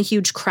form a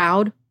huge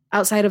crowd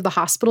outside of the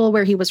hospital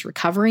where he was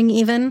recovering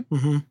even.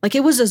 Like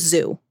it was a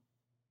zoo.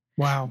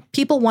 Wow.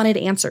 People wanted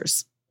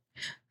answers.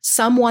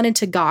 Some wanted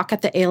to gawk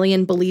at the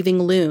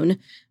alien-believing loon,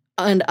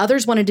 and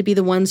others wanted to be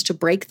the ones to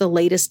break the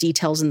latest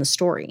details in the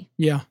story.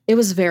 Yeah. It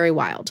was very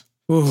wild.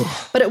 Ooh.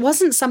 But it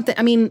wasn't something,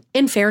 I mean,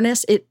 in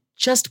fairness, it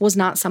just was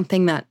not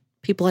something that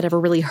people had ever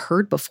really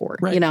heard before,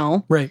 Right. you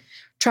know? Right.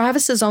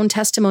 Travis's own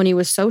testimony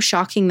was so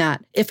shocking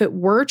that if it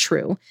were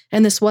true,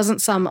 and this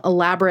wasn't some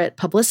elaborate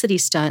publicity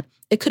stunt,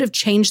 it could have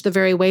changed the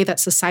very way that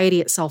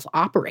society itself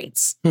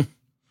operates.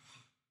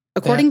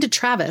 According to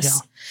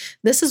Travis,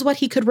 this is what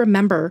he could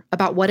remember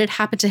about what had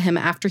happened to him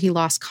after he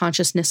lost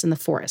consciousness in the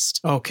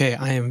forest. Okay,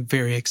 I am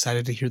very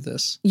excited to hear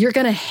this. You're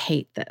going to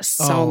hate this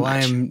so much. I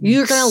am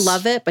You're going to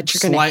love it, but you're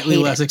going to hate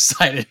slightly less it.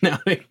 excited now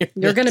to hear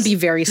You're going to this. be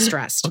very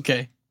stressed.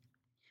 Okay.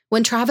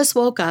 When Travis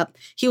woke up,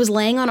 he was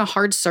laying on a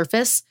hard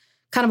surface,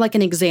 kind of like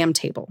an exam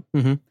table.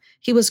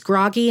 He was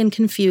groggy and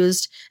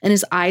confused, and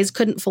his eyes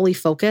couldn't fully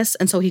focus,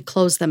 and so he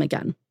closed them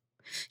again.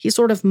 He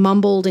sort of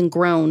mumbled and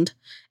groaned,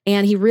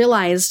 and he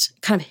realized,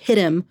 kind of hit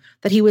him,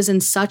 that he was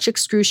in such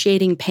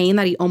excruciating pain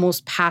that he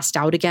almost passed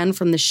out again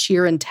from the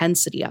sheer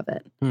intensity of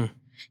it.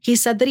 He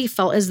said that he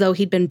felt as though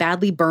he'd been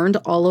badly burned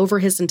all over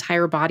his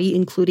entire body,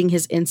 including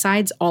his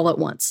insides, all at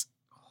once.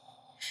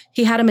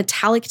 He had a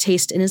metallic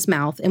taste in his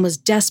mouth and was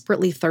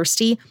desperately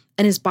thirsty,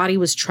 and his body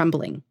was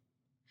trembling.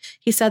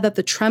 He said that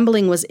the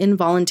trembling was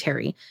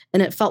involuntary,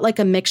 and it felt like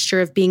a mixture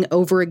of being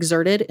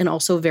overexerted and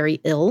also very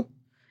ill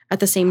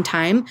at the same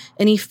time.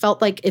 And he felt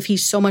like if he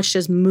so much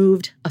as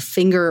moved a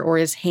finger or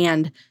his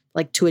hand,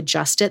 like to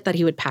adjust it, that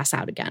he would pass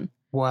out again.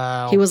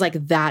 Wow. He was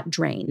like that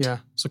drained. Yeah.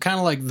 So kind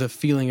of like the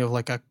feeling of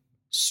like a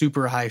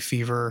super high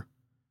fever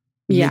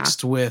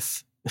mixed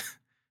with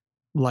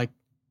like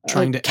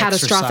trying to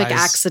catastrophic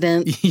exercise.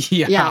 accident.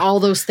 Yeah. All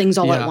those things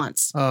all at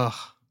once. Ugh.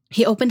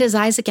 He opened his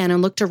eyes again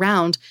and looked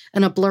around,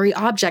 and a blurry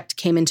object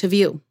came into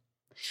view.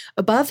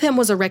 Above him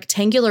was a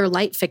rectangular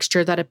light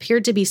fixture that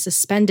appeared to be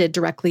suspended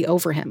directly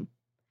over him.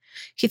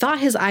 He thought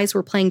his eyes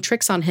were playing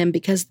tricks on him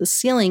because the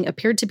ceiling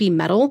appeared to be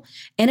metal,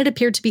 and it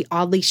appeared to be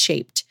oddly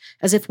shaped,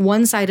 as if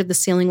one side of the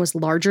ceiling was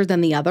larger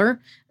than the other,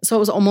 so it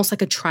was almost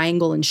like a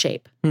triangle in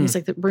shape. He's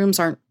like, the rooms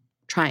aren't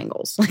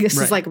triangles. Like, this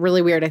is like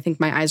really weird. I think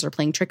my eyes are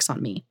playing tricks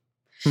on me.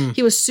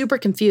 He was super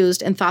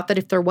confused and thought that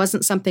if there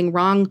wasn't something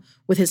wrong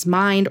with his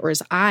mind or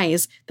his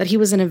eyes, that he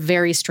was in a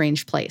very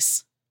strange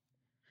place.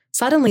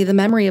 Suddenly, the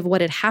memory of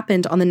what had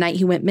happened on the night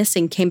he went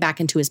missing came back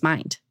into his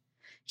mind.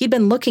 He'd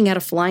been looking at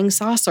a flying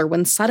saucer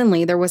when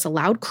suddenly there was a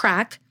loud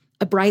crack,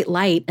 a bright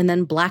light, and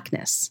then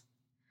blackness.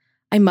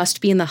 I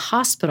must be in the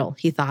hospital,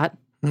 he thought.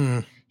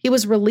 He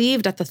was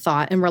relieved at the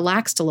thought and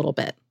relaxed a little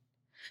bit.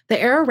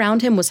 The air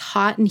around him was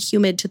hot and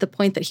humid to the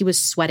point that he was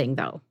sweating,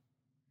 though.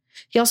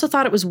 He also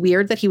thought it was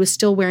weird that he was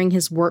still wearing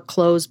his work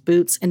clothes,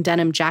 boots, and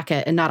denim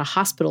jacket and not a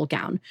hospital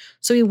gown,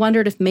 so he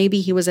wondered if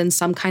maybe he was in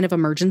some kind of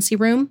emergency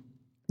room.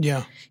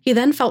 Yeah. He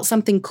then felt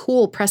something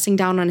cool pressing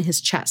down on his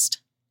chest.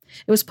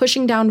 It was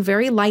pushing down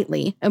very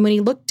lightly, and when he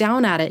looked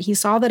down at it, he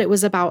saw that it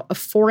was about a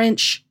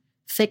 4-inch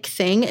thick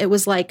thing. It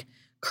was like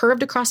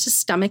curved across his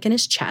stomach and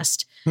his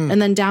chest,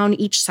 and then down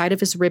each side of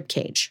his rib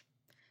cage.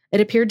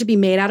 It appeared to be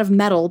made out of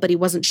metal, but he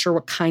wasn't sure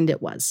what kind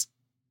it was.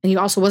 And he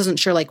also wasn't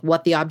sure like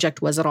what the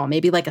object was at all.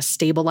 Maybe like a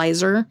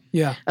stabilizer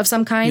of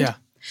some kind. Yeah.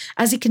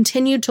 As he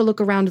continued to look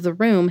around the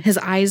room, his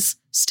eyes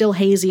still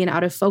hazy and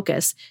out of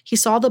focus, he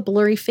saw the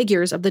blurry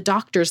figures of the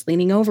doctors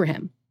leaning over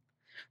him.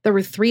 There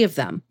were 3 of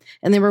them,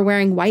 and they were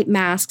wearing white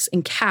masks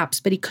and caps,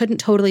 but he couldn't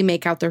totally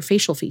make out their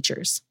facial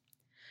features.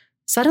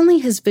 Suddenly,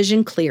 his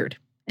vision cleared,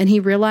 and he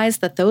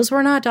realized that those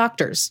were not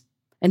doctors,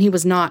 and he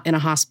was not in a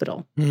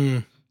hospital.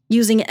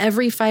 Using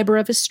every fiber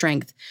of his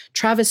strength,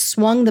 Travis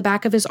swung the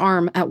back of his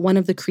arm at one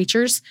of the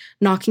creatures,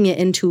 knocking it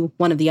into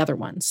one of the other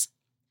ones.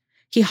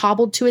 He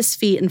hobbled to his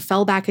feet and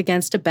fell back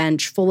against a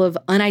bench full of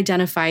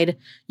unidentified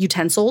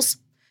utensils,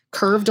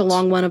 curved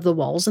along one of the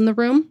walls in the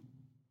room.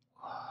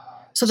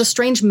 So the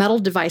strange metal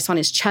device on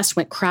his chest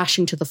went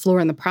crashing to the floor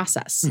in the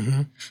process.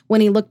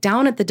 When he looked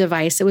down at the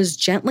device, it was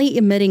gently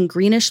emitting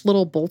greenish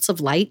little bolts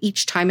of light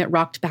each time it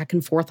rocked back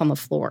and forth on the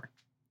floor.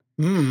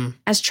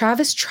 As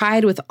Travis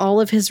tried with all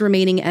of his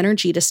remaining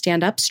energy to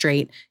stand up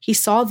straight, he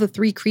saw the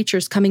 3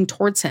 creatures coming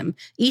towards him,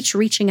 each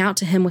reaching out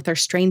to him with their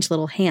strange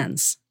little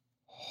hands.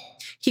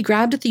 He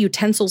grabbed at the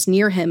utensils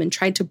near him and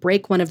tried to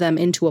break one of them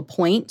into a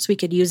point so he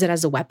could use it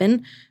as a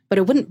weapon, but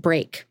it wouldn't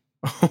break.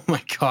 Oh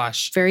my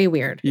gosh. Very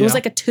weird. Yeah. It was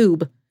like a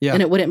tube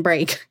and it wouldn't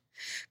break.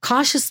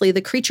 Cautiously, the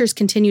creatures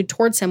continued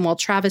towards him while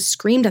Travis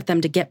screamed at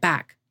them to get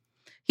back.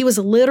 He was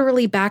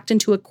literally backed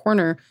into a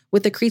corner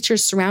with the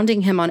creatures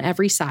surrounding him on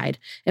every side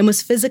and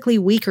was physically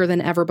weaker than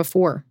ever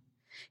before.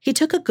 He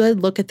took a good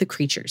look at the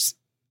creatures.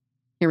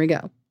 Here we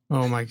go.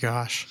 Oh my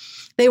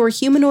gosh. They were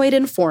humanoid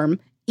in form,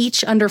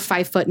 each under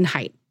 5 foot in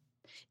height.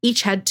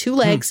 Each had 2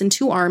 legs and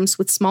 2 arms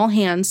with small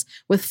hands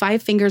with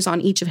 5 fingers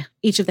on each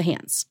of the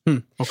hands.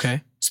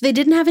 Okay. So they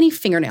didn't have any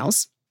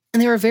fingernails,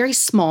 and they were very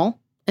small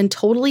and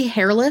totally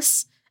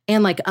hairless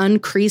and like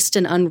uncreased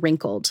and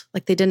unwrinkled.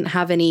 Like they didn't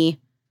have any...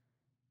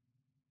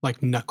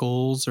 Like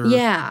knuckles or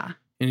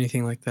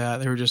anything like that.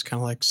 They were just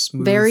kind of like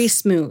smooth. Very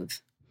smooth.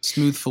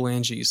 Smooth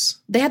phalanges.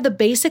 They had the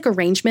basic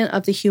arrangement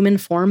of the human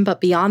form, but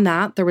beyond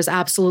that, there was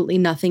absolutely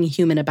nothing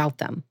human about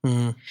them.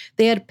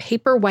 They had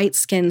paper white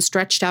skin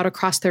stretched out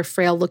across their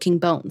frail-looking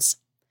bones.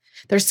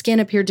 Their skin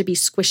appeared to be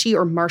squishy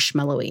or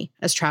marshmallowy,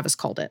 as Travis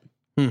called it.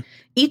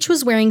 Each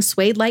was wearing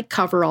suede-like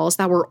coveralls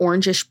that were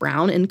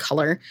orangish-brown in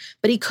color,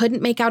 but he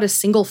couldn't make out a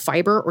single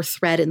fiber or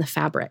thread in the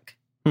fabric.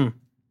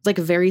 Like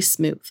very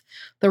smooth.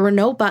 There were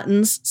no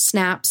buttons,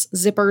 snaps,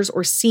 zippers,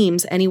 or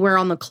seams anywhere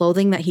on the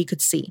clothing that he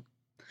could see.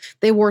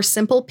 They wore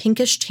simple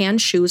pinkish tan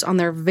shoes on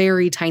their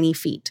very tiny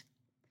feet.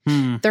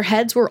 Their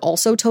heads were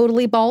also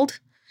totally bald.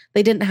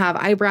 They didn't have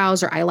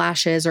eyebrows or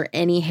eyelashes or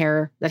any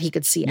hair that he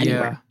could see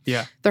anywhere.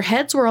 Their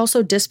heads were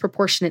also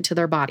disproportionate to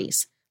their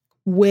bodies,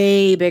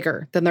 way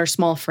bigger than their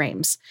small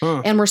frames,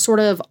 and were sort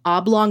of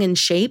oblong in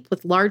shape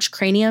with large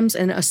craniums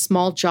and a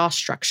small jaw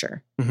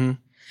structure.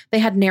 They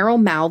had narrow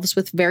mouths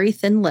with very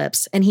thin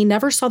lips, and he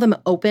never saw them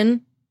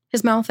open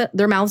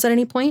their mouths at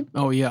any point.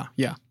 Oh, yeah.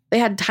 They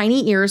had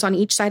tiny ears on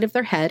each side of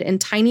their head and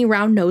tiny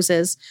round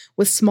noses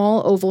with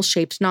small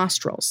oval-shaped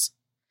nostrils.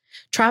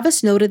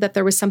 Travis noted that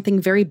there was something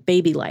very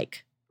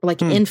baby-like, or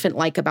like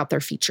infant-like about their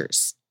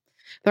features.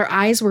 Their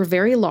eyes were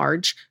very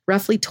large,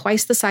 roughly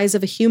twice the size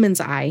of a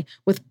human's eye,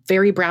 with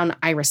very brown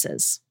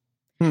irises.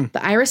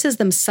 The irises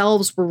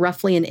themselves were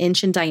roughly 1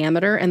 inch in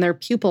diameter, and their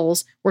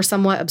pupils were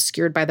somewhat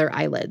obscured by their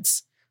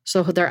eyelids.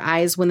 So their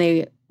eyes, when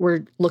they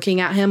were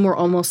looking at him, were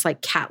almost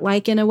like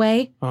cat-like in a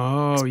way.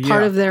 Oh, yeah.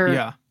 Part of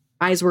their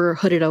eyes were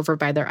hooded over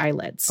by their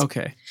eyelids.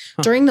 Okay.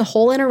 During the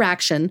whole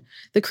interaction,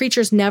 the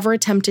creatures never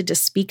attempted to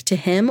speak to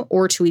him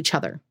or to each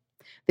other.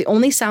 The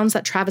only sounds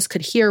that Travis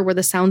could hear were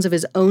the sounds of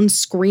his own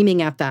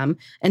screaming at them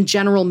and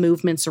general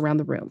movements around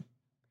the room.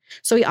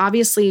 So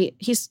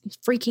he's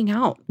freaking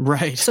out.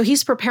 Right. So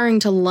he's preparing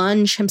to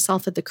lunge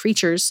himself at the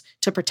creatures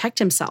to protect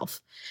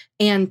himself.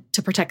 And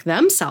to protect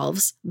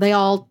themselves, they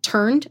all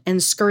turned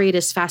and scurried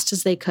as fast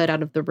as they could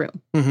out of the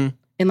room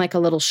in like a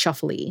little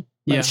shuffly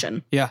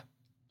motion. Yeah.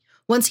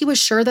 Once he was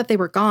sure that they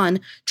were gone,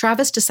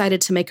 Travis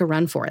decided to make a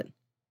run for it.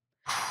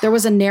 There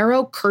was a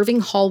narrow,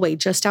 curving hallway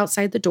just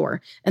outside the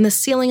door, and the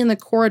ceiling in the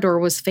corridor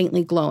was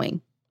faintly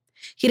glowing.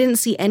 He didn't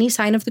see any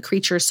sign of the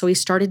creatures, so he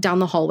started down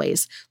the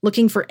hallways,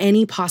 looking for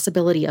any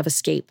possibility of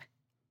escape.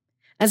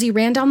 As he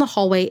ran down the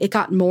hallway, it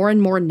got more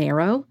and more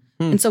narrow,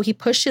 and so he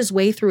pushed his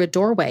way through a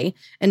doorway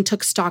and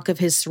took stock of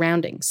his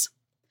surroundings.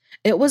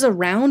 It was a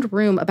round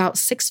room about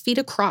 6 feet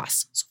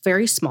across, so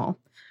very small,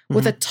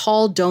 with a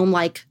tall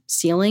dome-like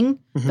ceiling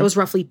that was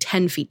roughly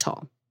 10 feet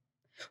tall.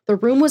 The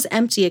room was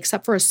empty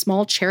except for a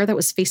small chair that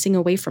was facing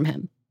away from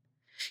him.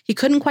 He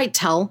couldn't quite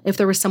tell if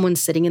there was someone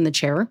sitting in the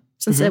chair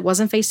since it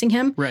wasn't facing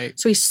him. Right.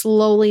 So he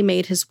slowly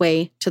made his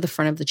way to the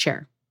front of the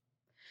chair.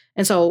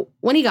 And so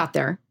when he got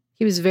there,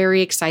 he was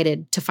very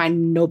excited to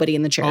find nobody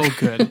in the chair. Oh,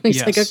 good.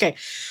 He's like, okay,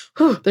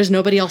 there's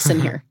nobody else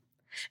in here.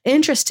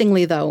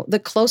 Interestingly, though, the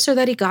closer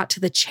that he got to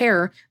the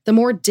chair, the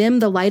more dim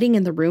the lighting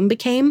in the room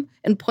became,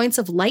 and points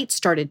of light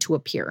started to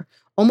appear,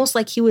 almost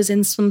like he was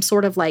in some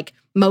sort of like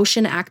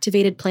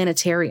motion-activated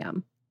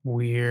planetarium.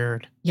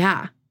 Weird.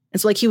 Yeah.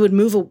 And so like he would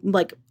move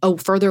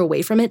further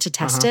away from it to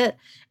test it,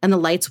 and the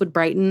lights would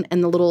brighten,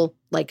 and the little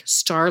like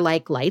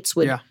star-like lights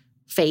would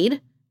fade,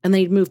 and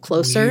then he'd move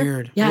closer.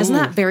 Weird. Yeah, isn't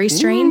that very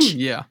strange?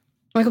 Yeah.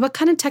 Like, what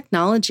kind of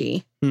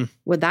technology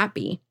would that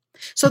be?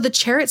 So the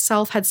chair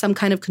itself had some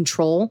kind of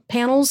control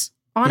panels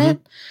on it.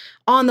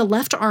 On the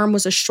left arm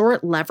was a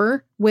short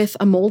lever with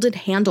a molded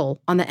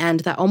handle on the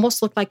end that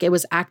almost looked like it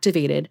was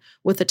activated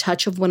with the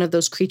touch of one of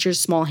those creatures'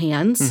 small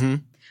hands.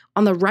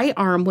 On the right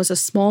arm was a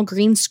small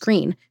green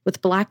screen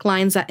with black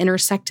lines that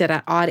intersected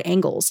at odd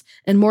angles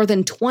and more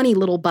than 20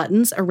 little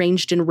buttons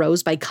arranged in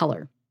rows by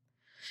color.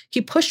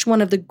 He pushed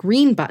one of the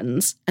green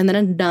buttons and then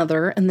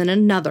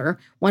another,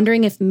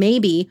 wondering if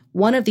maybe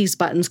one of these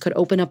buttons could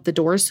open up the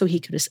doors so he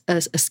could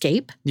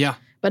escape. Yeah.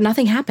 But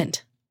nothing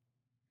happened.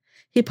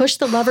 He pushed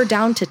the lever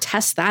down to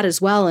test that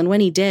as well, and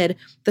when he did,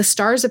 the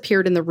stars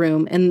appeared in the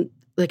room and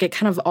like it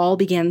kind of all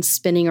began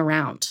spinning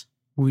around.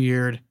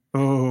 Weird.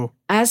 Oh.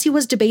 As he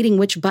was debating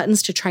which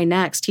buttons to try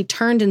next, he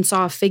turned and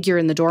saw a figure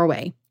in the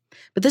doorway.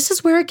 But this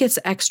is where it gets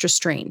extra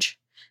strange.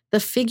 The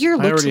figure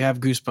looked... I already have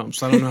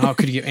goosebumps. I don't know how it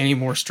could get any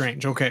more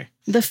strange. Okay.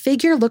 The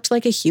figure looked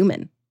like a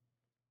human.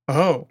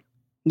 Oh.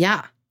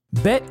 Yeah.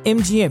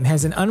 BetMGM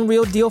has an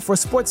unreal deal for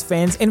sports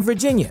fans in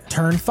Virginia.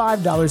 Turn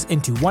 $5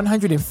 into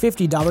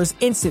 $150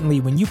 instantly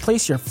when you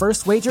place your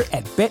first wager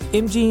at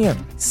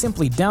BetMGM.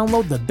 Simply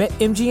download the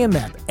BetMGM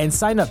app and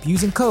sign up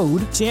using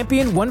code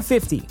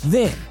Champion150.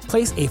 Then,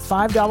 place a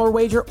 $5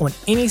 wager on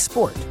any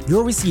sport.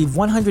 You'll receive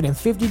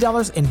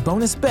 $150 in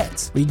bonus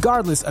bets,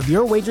 regardless of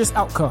your wager's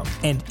outcome.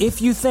 And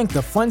if you think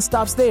the fun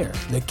stops there,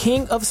 the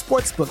king of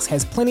sportsbooks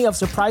has plenty of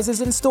surprises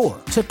in store.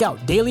 Check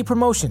out daily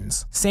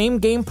promotions,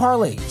 same-game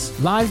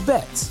parlays, live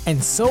bets,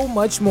 and so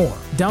much more.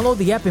 Download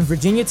the app in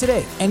Virginia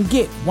today and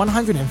get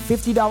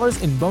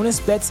 $150 in bonus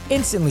bets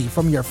instantly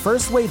from your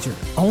first wager.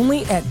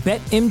 Only at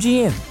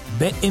BetMGM.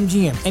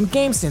 BetMGM and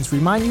GameSense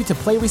remind you to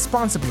play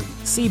responsibly.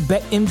 See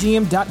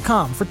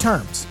BetMGM.com for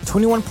terms.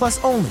 21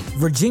 plus only.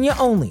 Virginia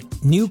only.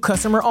 New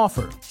customer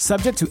offer.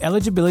 Subject to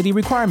eligibility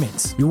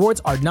requirements.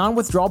 Rewards are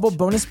non-withdrawable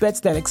bonus bets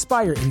that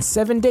expire in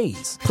 7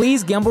 days.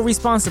 Please gamble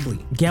responsibly.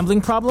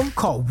 Gambling problem?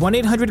 Call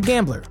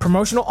 1-800-GAMBLER.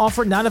 Promotional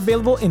offer not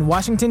available in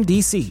Washington,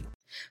 D.C.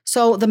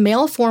 So the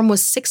male form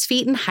was 6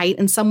 feet in height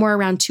and somewhere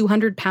around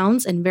 200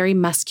 pounds and very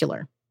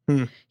muscular.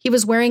 He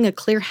was wearing a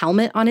clear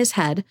helmet on his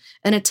head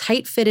and a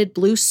tight-fitted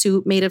blue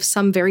suit made of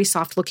some very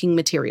soft-looking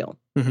material.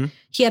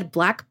 He had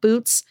black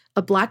boots,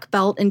 a black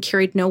belt, and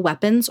carried no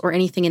weapons or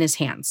anything in his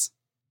hands.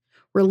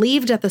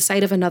 Relieved at the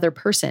sight of another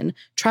person,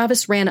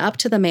 Travis ran up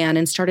to the man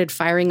and started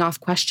firing off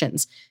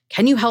questions.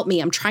 Can you help me?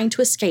 I'm trying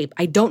to escape.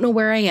 I don't know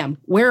where I am.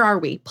 Where are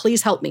we?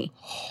 Please help me.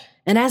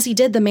 And as he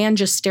did, the man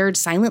just stared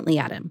silently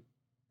at him.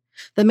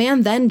 The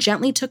man then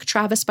gently took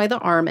Travis by the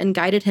arm and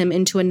guided him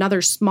into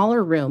another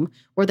smaller room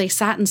where they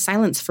sat in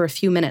silence for a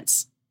few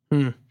minutes.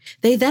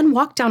 They then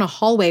walked down a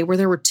hallway where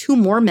there were 2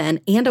 more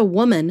men and a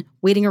woman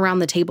waiting around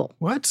the table.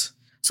 What?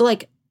 So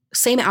like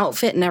same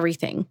outfit and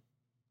everything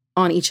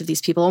on each of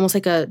these people, almost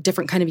like a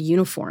different kind of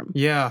uniform.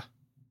 Yeah.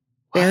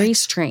 Very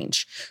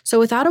strange. So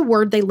without a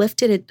word, they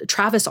lifted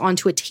Travis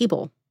onto a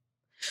table.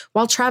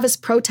 While Travis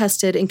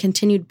protested and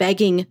continued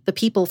begging the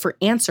people for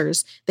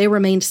answers, they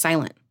remained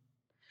silent.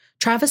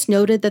 Travis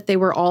noted that they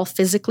were all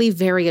physically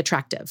very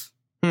attractive.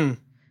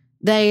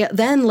 They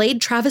then laid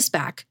Travis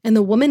back, and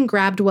the woman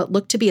grabbed what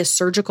looked to be a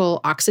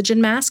surgical oxygen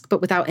mask, but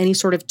without any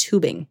sort of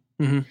tubing.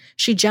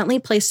 She gently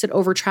placed it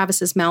over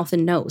Travis's mouth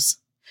and nose.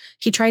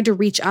 He tried to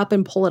reach up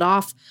and pull it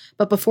off,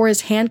 but before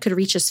his hand could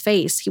reach his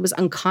face, he was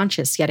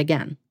unconscious yet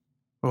again.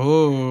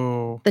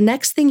 Oh. The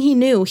next thing he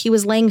knew, he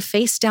was laying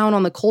face down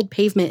on the cold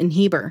pavement in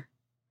Heber.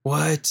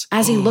 What?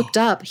 As he looked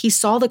up, he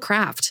saw the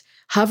craft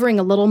hovering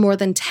a little more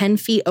than 10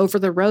 feet over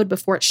the road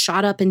before it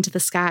shot up into the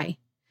sky.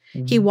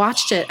 He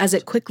watched it as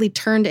it quickly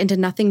turned into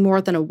nothing more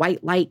than a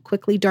white light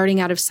quickly darting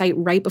out of sight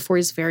right before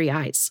his very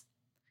eyes.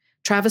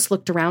 Travis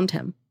looked around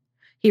him.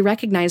 He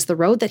recognized the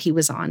road that he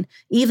was on,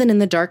 even in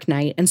the dark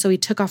night, and so he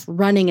took off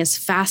running as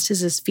fast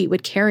as his feet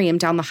would carry him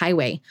down the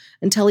highway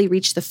until he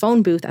reached the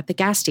phone booth at the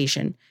gas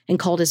station and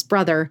called his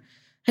brother,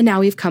 and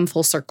now we've come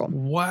full circle.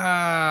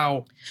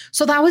 Wow.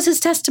 So that was his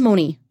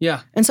testimony.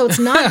 Yeah. And so it's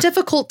not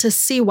difficult to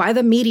see why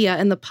the media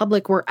and the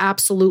public were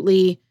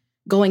absolutely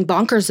going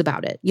bonkers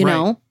about it, you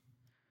know?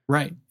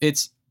 Right.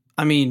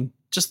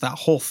 Just that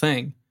whole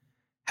thing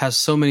has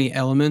so many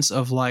elements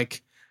of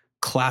like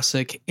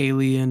classic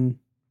alien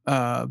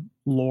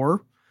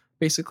lore,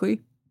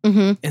 basically.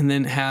 And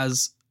then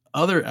has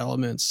other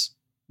elements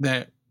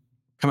that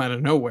come out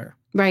of nowhere.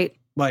 Right.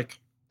 Like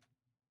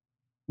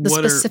the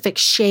specific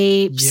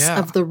shapes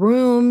of the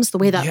rooms, the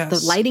way that the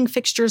lighting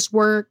fixtures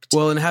worked.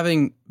 Well, and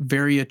having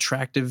very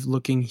attractive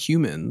looking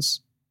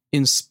humans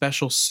in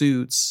special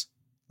suits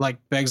like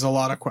begs a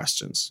lot of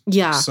questions.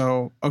 Yeah.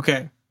 So,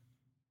 okay.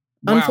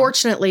 Wow.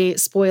 Unfortunately,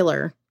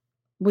 spoiler,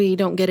 we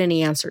don't get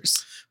any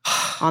answers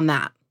on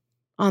that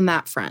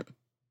front.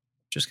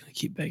 Just going to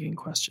keep begging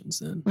questions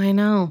then. I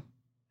know.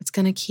 It's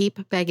going to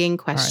keep begging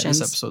questions. All right,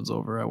 this episode's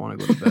over. I want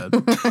to go to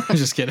bed.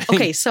 Just kidding.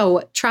 Okay,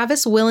 so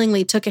Travis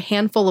willingly took a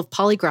handful of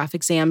polygraph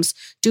exams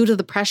due to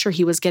the pressure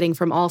he was getting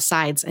from all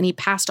sides, and he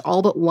passed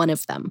all but one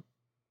of them.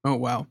 Oh,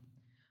 wow.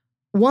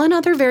 One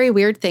other very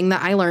weird thing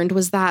that I learned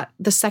was that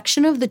the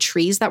section of the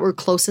trees that were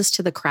closest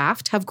to the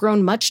craft have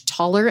grown much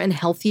taller and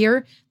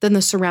healthier than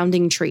the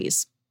surrounding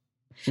trees.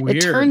 Weird.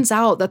 It turns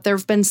out that there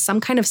have been some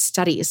kind of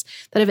studies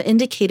that have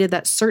indicated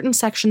that certain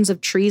sections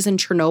of trees in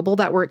Chernobyl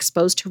that were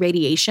exposed to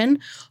radiation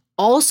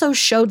also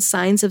showed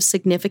signs of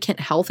significant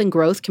health and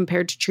growth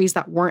compared to trees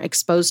that weren't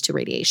exposed to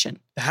radiation.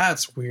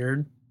 That's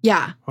weird.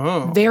 Yeah.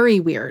 Oh. Very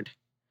weird.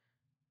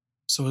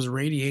 So is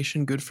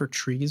radiation good for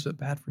trees but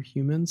bad for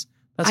humans?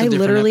 That's I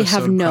literally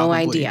have no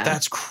idea.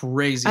 That's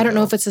crazy. I don't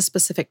know if it's a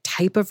specific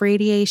type of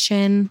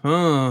radiation.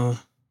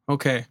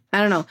 Okay.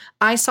 I don't know.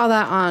 I saw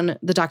that on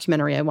the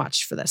documentary I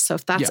watched for this. So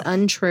if that's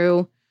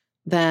untrue,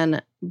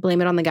 then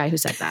blame it on the guy who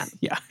said that.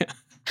 Yeah.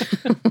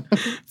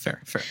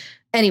 Fair.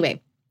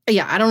 Anyway,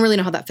 yeah, I don't really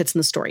know how that fits in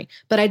the story,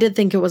 but I did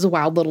think it was a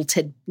wild little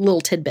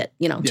tidbit,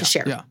 to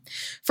share. Yeah.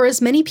 For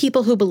as many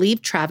people who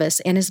believed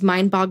Travis and his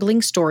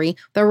mind-boggling story,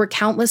 there were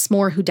countless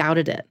more who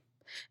doubted it.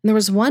 And there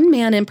was one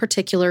man in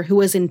particular who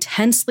was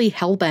intensely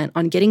hell-bent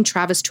on getting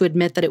Travis to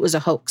admit that it was a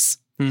hoax.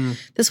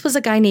 This was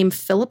a guy named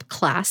Philip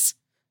Klass.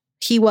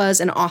 He was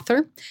an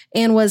author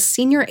and was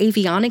senior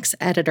avionics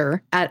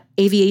editor at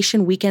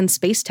Aviation Weekend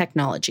Space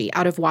Technology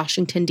out of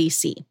Washington,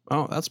 D.C.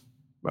 Oh, that's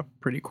a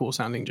pretty cool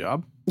sounding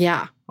job.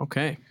 Yeah.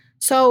 Okay.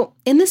 So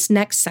in this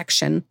next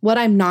section, what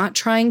I'm not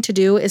trying to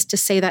do is to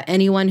say that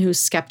anyone who's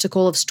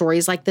skeptical of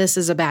stories like this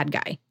is a bad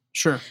guy.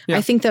 Sure. Yeah.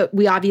 I think that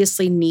we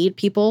obviously need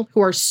people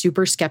who are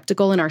super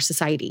skeptical in our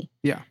society.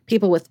 Yeah.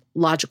 People with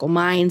logical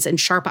minds and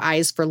sharp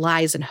eyes for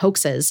lies and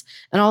hoaxes.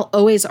 And I'll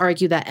always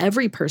argue that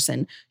every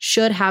person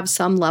should have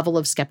some level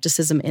of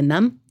skepticism in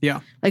them. Yeah.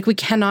 Like we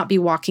cannot be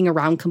walking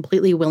around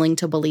completely willing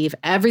to believe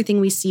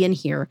everything we see and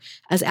hear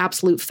as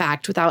absolute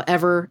fact without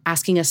ever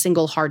asking a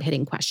single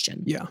hard-hitting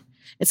question. Yeah.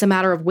 It's a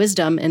matter of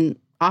wisdom and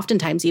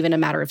oftentimes even a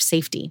matter of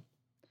safety.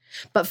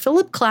 But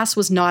Philip Klass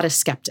was not a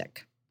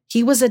skeptic.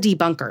 He was a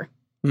debunker.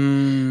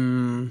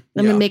 I'm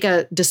going to make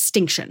a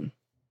distinction.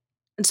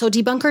 And so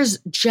debunkers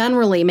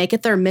generally make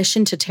it their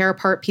mission to tear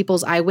apart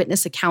people's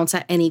eyewitness accounts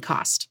at any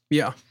cost.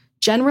 Yeah.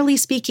 Generally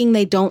speaking,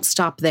 they don't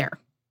stop there.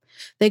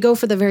 They go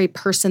for the very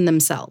person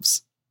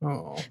themselves.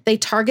 Oh. They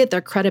target their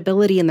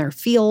credibility in their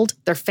field,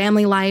 their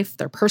family life,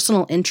 their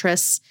personal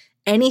interests,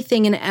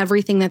 anything and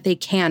everything that they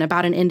can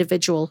about an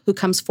individual who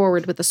comes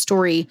forward with a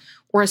story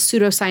or a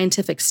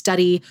pseudoscientific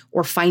study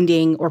or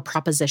finding or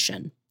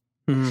proposition.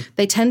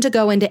 They tend to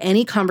go into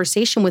any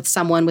conversation with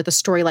someone with a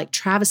story like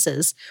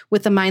Travis's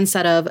with the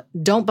mindset of,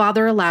 don't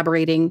bother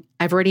elaborating.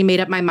 I've already made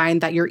up my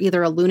mind that you're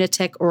either a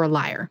lunatic or a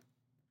liar.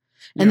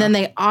 And then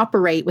they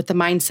operate with the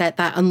mindset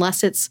that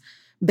unless it's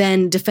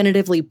been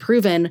definitively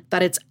proven,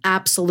 that it's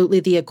absolutely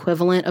the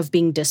equivalent of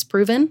being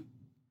disproven.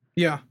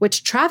 Yeah.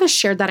 Which Travis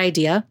shared that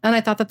idea. And I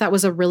thought that that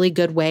was a really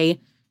good way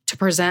to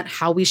present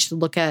how we should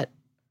look at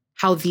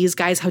how these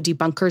guys, how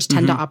debunkers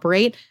tend to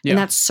operate. Yeah. And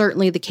that's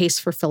certainly the case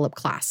for Philip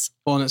Klass.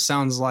 Well, and it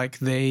sounds like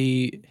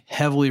they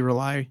heavily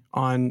rely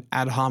on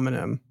ad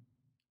hominem.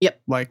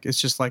 Yep. Like,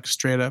 it's just like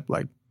straight up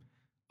like,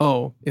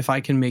 oh, if I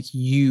can make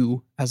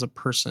you as a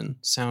person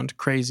sound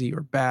crazy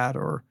or bad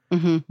or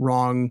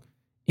wrong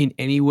in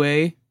any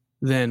way,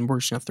 then we're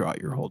just going to throw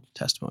out your whole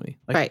testimony.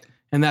 Like, right.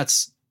 And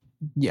that's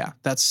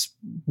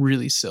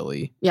really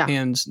silly. Yeah.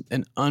 And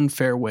an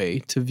unfair way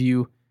to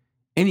view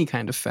any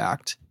kind of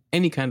fact,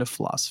 any kind of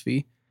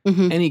philosophy,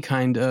 any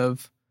kind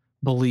of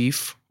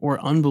belief or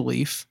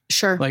unbelief.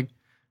 Sure. Like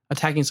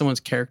attacking someone's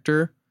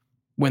character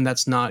when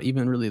that's not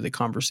even really the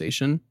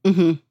conversation.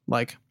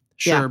 Like,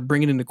 sure,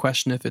 bring it into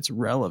question if it's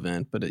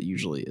relevant, but it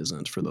usually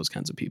isn't for those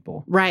kinds of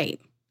people.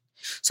 Right.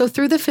 So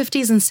through the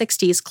 50s and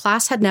 60s,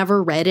 Klass had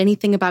never read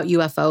anything about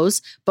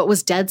UFOs, but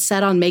was dead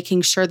set on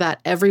making sure that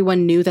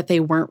everyone knew that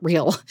they weren't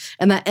real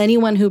and that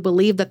anyone who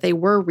believed that they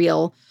were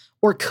real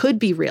or could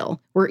be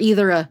real were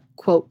either a,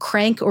 quote,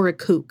 crank or a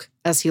kook,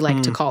 as he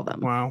liked to call them.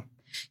 Wow.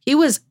 He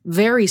was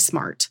very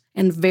smart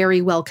and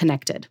very well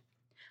connected.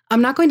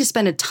 I'm not going to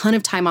spend a ton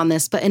of time on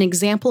this, but an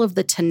example of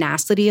the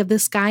tenacity of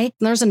this guy,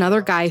 there's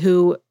another guy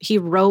who he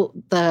wrote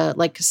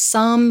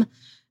some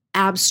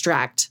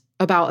abstract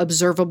about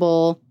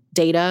observable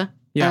data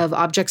of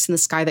objects in the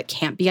sky that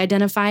can't be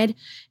identified.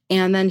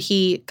 And then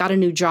he got a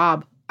new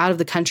job out of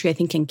the country, I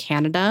think in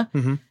Canada.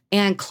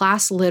 And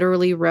Klass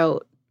literally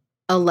wrote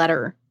a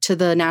letter to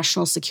the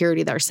national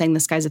security that are saying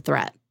this guy's a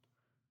threat.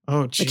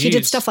 Oh, geez. Like he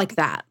did stuff like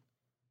that.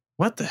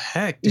 What the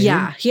heck, dude?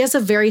 Yeah, he has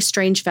a very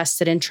strange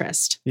vested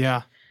interest.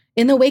 Yeah.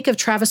 In the wake of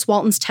Travis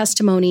Walton's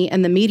testimony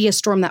and the media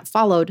storm that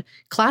followed,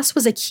 Klass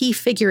was a key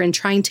figure in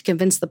trying to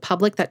convince the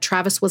public that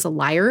Travis was a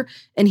liar,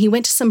 and he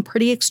went to some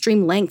pretty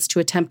extreme lengths to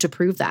attempt to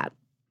prove that.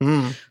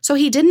 So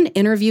he didn't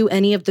interview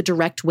any of the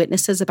direct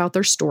witnesses about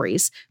their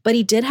stories, but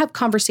he did have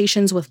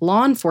conversations with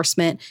law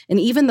enforcement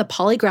and even the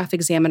polygraph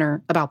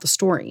examiner about the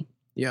story.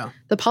 Yeah.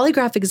 The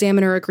polygraph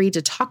examiner agreed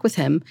to talk with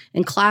him,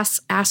 and Klass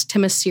asked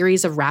him a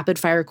series of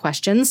rapid-fire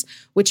questions,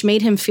 which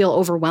made him feel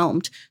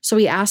overwhelmed. So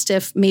he asked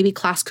if maybe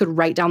Klass could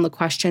write down the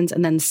questions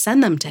and then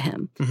send them to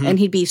him, and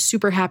he'd be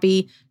super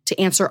happy to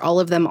answer all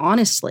of them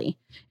honestly.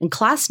 And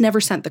Klass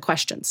never sent the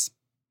questions.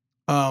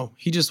 Oh,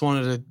 he just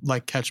wanted to,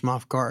 like, catch him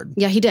off guard.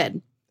 Yeah, he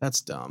did. That's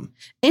dumb.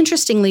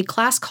 Interestingly,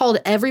 Class called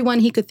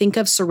everyone he could think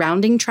of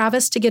surrounding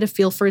Travis to get a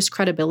feel for his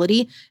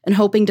credibility and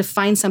hoping to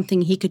find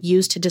something he could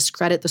use to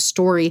discredit the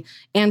story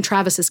and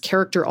Travis's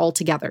character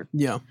altogether.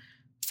 Yeah.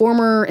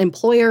 Former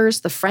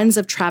employers, the friends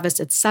of Travis,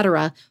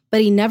 etc.,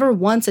 but he never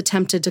once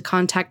attempted to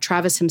contact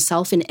Travis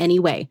himself in any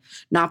way,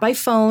 not by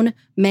phone,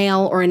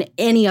 mail, or in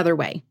any other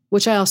way,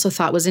 which I also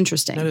thought was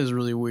interesting. That is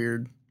really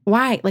weird.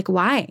 Why? Like,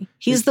 why?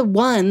 He's the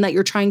one that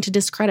you're trying to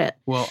discredit.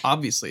 Well,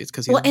 obviously, it's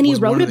because he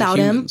wrote about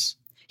him.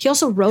 He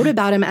also wrote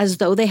about him as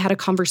though they had a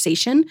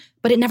conversation,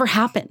 but it never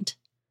happened.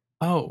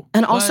 Oh.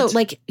 And also,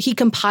 like, he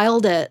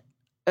compiled it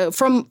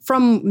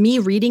from me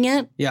reading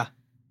it. Yeah.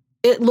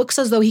 It looks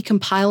as though he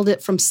compiled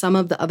it from some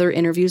of the other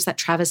interviews that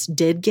Travis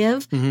did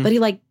give, but he,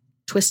 like,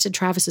 twisted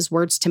Travis's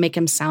words to make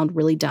him sound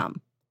really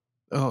dumb.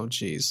 Oh,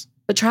 geez.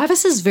 But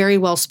Travis is very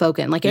well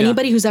spoken. Like,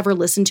 anybody who's ever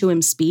listened to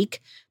him speak,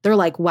 they're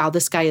like, wow,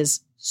 this guy is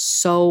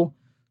so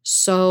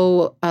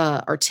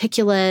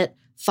articulate,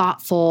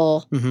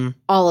 thoughtful,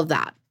 all of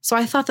that. So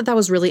I thought that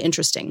was really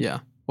interesting. Yeah.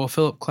 Well,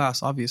 Philip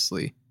Klass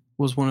obviously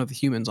was one of the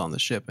humans on the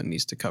ship and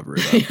needs to cover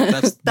it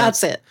up.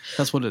 That's it.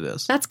 That's what it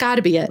is. That's got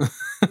to be it.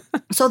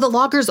 So the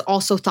loggers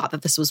also thought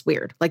that this was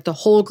weird. Like, the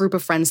whole group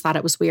of friends thought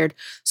it was weird.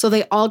 So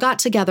they all got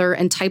together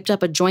and typed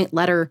up a joint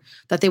letter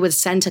that they would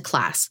send to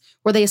Klass,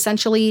 where they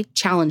essentially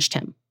challenged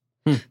him.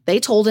 They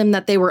told him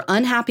that they were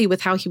unhappy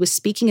with how he was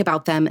speaking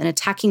about them and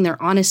attacking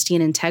their honesty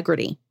and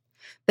integrity.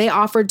 They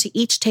offered to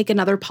each take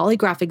another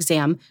polygraph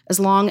exam as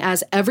long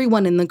as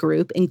everyone in the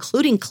group,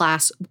 including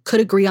Klass,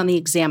 could agree on the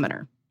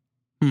examiner.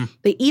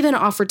 They even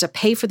offered to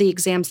pay for the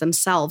exams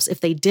themselves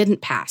if they didn't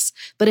pass.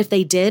 But if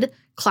they did,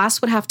 Klass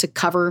would have to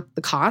cover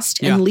the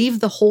cost and leave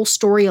the whole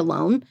story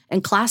alone,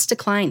 and Klass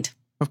declined.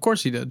 Of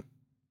course he did.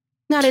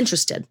 Not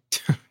interested.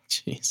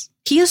 Jeez.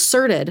 He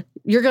asserted,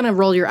 you're going to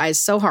roll your eyes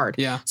so hard.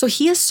 Yeah. So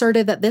he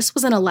asserted that this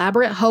was an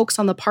elaborate hoax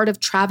on the part of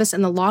Travis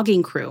and the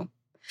logging crew,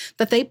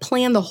 that they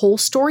planned the whole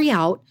story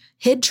out,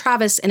 hid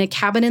Travis in a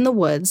cabin in the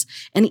woods,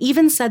 and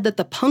even said that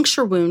the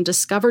puncture wound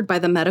discovered by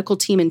the medical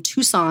team in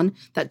Tucson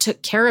that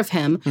took care of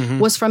him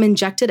was from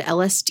injected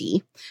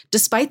LSD,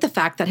 despite the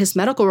fact that his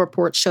medical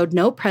report showed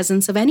no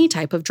presence of any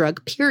type of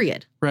drug,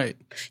 period. Right.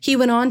 He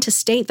went on to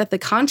state that the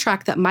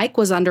contract that Mike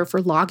was under for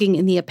logging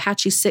in the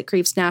Apache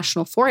Sitgreaves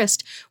National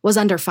Forest was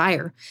under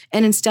fire,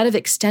 and instead of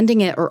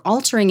extending it or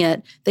altering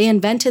it, they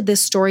invented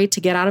this story to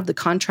get out of the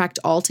contract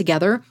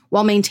altogether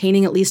while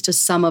maintaining at least a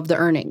sum of the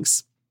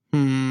earnings.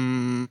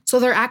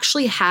 So there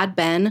actually had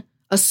been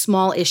a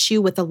small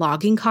issue with the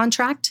logging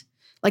contract.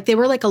 Like, they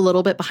were like a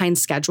little bit behind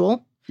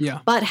schedule. Yeah.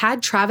 But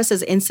had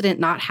Travis's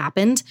incident not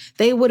happened,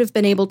 they would have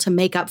been able to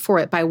make up for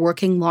it by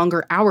working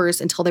longer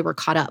hours until they were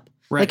caught up.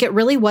 Right. Like, it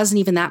really wasn't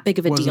even that big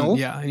of a deal.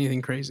 Yeah,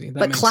 anything crazy.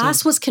 But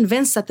Klass was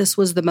convinced that this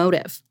was the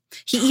motive.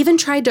 He even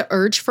tried to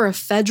urge for a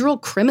federal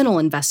criminal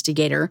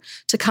investigator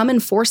to come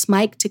and force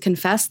Mike to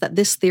confess that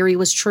this theory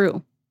was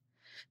true.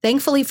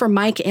 Thankfully for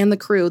Mike and the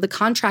crew, the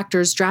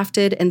contractors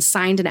drafted and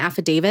signed an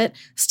affidavit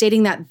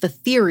stating that the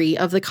theory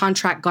of the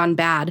contract gone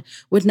bad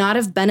would not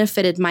have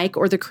benefited Mike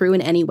or the crew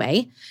in any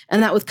way,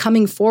 and that with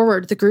coming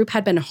forward, the group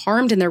had been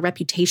harmed in their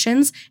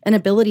reputations and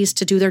abilities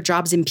to do their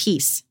jobs in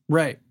peace.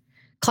 Right.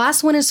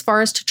 Klass went as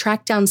far as to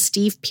track down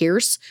Steve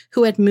Pierce,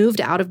 who had moved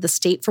out of the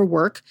state for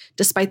work,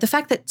 despite the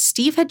fact that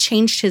Steve had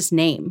changed his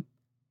name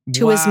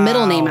to his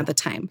middle name at the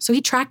time. So he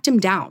tracked him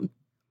down.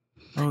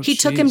 He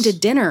took him to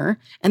dinner,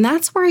 and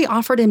that's where he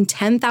offered him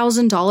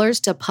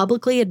 $10,000 to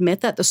publicly admit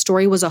that the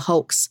story was a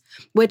hoax,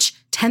 which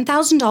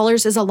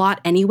 $10,000 is a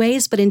lot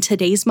anyways, but in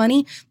today's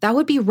money, that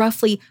would be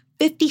roughly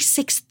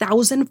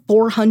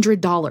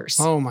 $56,400.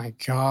 Oh my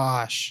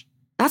gosh.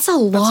 That's a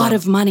lot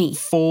of money.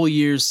 Full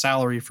year's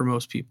salary for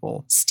most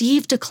people.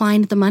 Steve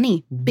declined the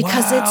money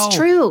because it's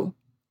true.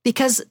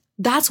 Because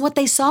that's what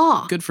they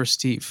saw. Good for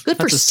Steve. Good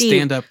for Steve. That's a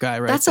stand-up guy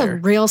right there. That's a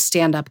real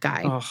stand-up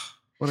guy. Oh,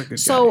 what a good guy.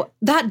 So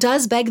that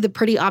does beg the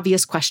pretty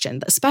obvious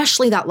question,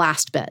 especially that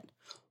last bit.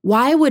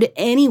 Why would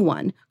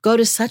anyone go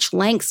to such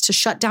lengths to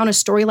shut down a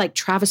story like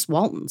Travis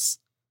Walton's?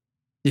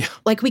 Yeah.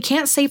 Like, we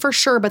can't say for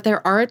sure, but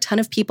there are a ton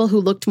of people who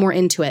looked more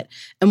into it.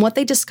 And what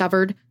they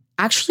discovered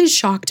actually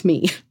shocked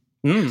me.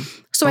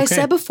 So I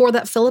said before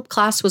that Philip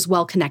Klass was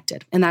well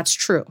connected, and that's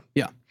true.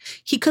 Yeah.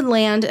 He could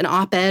land an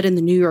op-ed in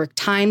the New York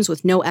Times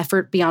with no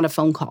effort beyond a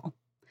phone call.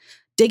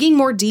 Digging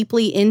more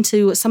deeply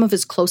into some of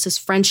his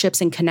closest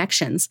friendships and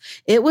connections,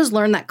 it was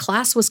learned that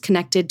Klass was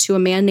connected to a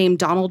man named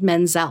Donald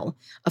Menzel,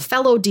 a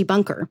fellow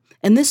debunker,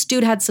 and this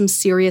dude had some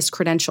serious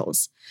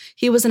credentials.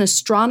 He was an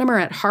astronomer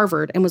at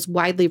Harvard and was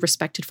widely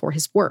respected for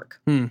his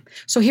work.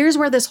 So here's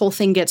where this whole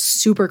thing gets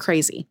super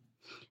crazy.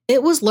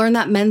 It was learned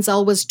that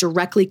Menzel was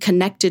directly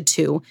connected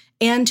to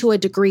and to a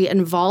degree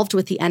involved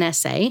with the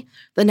NSA,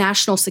 the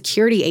National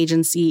Security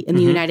Agency in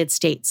the United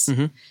States.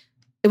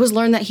 It was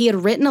learned that he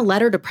had written a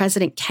letter to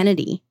President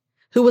Kennedy,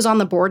 who was on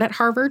the board at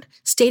Harvard,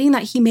 stating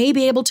that he may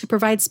be able to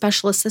provide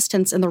special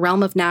assistance in the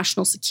realm of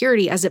national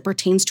security as it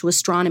pertains to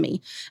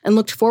astronomy, and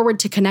looked forward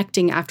to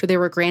connecting after they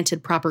were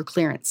granted proper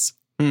clearance.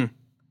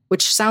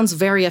 which sounds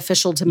very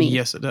official to me.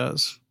 Yes, it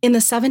does. In the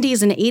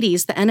 70s and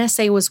 80s, the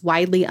NSA was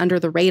widely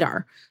under the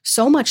radar,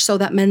 so much so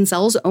that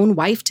Menzel's own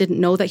wife didn't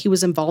know that he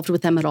was involved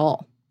with them at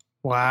all.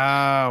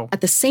 Wow.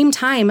 At the same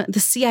time, the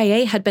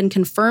CIA had been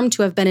confirmed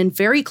to have been in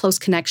very close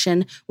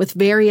connection with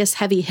various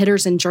heavy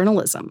hitters in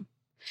journalism.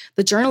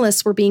 The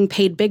journalists were being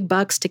paid big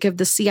bucks to give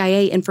the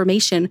CIA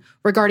information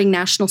regarding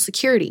national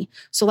security.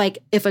 So, like,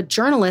 if a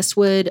journalist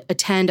would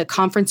attend a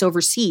conference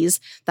overseas,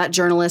 that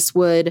journalist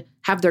would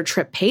have their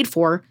trip paid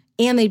for,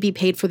 and they'd be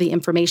paid for the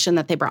information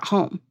that they brought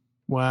home.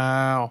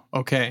 Wow.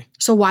 Okay.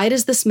 So why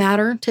does this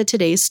matter to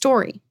today's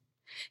story?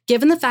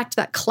 Given the fact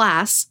that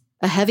Klass,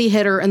 a heavy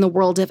hitter in the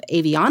world of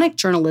avionic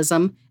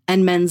journalism,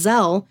 and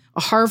Menzel,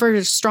 a Harvard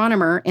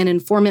astronomer and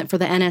informant for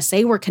the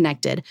NSA, were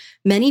connected,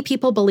 many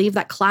people believe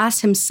that Klass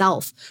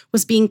himself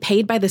was being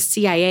paid by the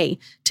CIA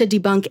to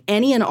debunk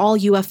any and all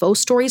UFO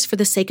stories for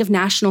the sake of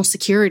national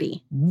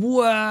security.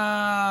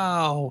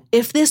 Wow.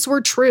 If this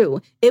were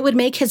true, it would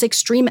make his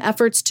extreme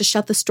efforts to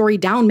shut the story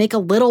down make a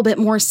little bit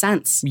more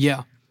sense.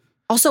 Yeah.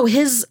 Also,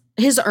 his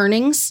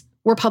earnings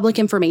were public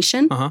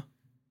information. Uh-huh.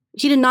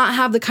 He did not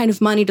have the kind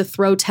of money to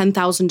throw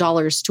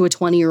 $10,000 to a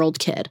 20-year-old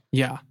kid.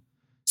 Yeah.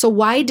 So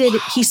why did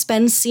he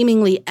spend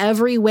seemingly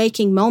every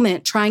waking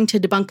moment trying to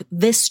debunk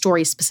this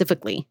story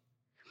specifically?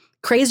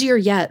 Crazier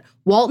yet,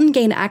 Walton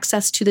gained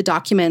access to the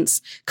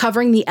documents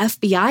covering the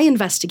FBI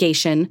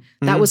investigation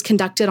that was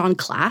conducted on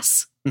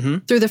Klass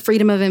through the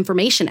Freedom of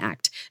Information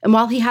Act. And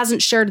while he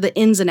hasn't shared the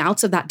ins and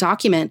outs of that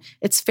document,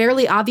 it's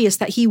fairly obvious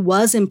that he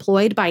was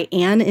employed by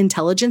an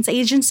intelligence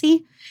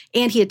agency,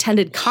 and he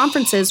attended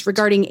conferences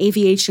regarding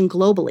aviation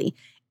globally,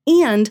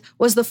 and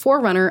was the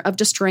forerunner of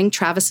destroying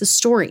Travis's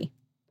story.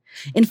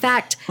 In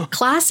fact,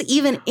 Klass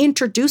even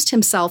introduced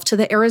himself to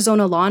the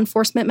Arizona law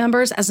enforcement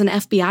members as an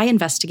FBI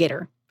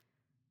investigator.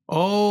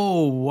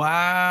 Oh,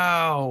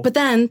 wow. But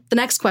then the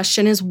next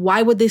question is,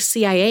 why would the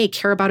CIA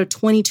care about a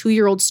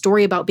 22-year-old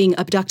story about being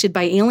abducted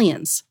by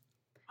aliens?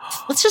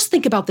 Let's just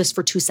think about this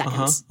for 2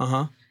 seconds.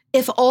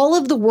 If all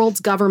of the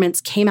world's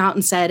governments came out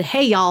and said,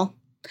 hey, y'all,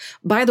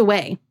 by the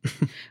way,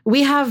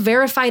 we have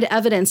verified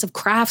evidence of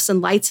crafts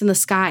and lights in the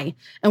sky.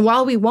 And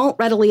while we won't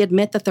readily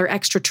admit that they're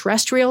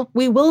extraterrestrial,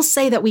 we will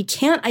say that we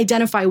can't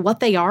identify what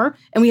they are,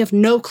 and we have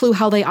no clue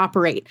how they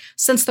operate,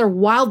 since they're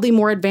wildly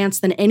more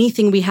advanced than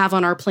anything we have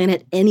on our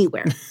planet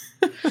anywhere.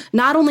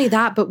 Not only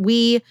that, but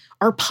we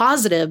are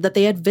positive that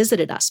they had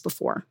visited us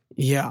before.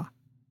 Yeah.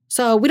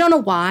 So we don't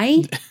know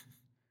why,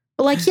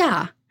 but like,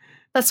 yeah,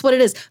 that's what it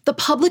is. The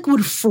public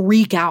would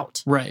freak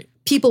out. Right.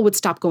 People would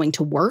stop going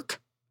to work.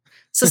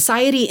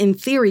 Society, in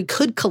theory,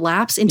 could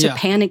collapse into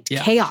panicked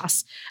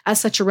chaos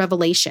as such a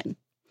revelation.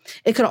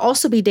 It could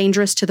also be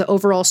dangerous to the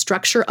overall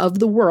structure of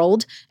the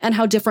world and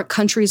how different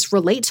countries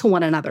relate to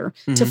one another,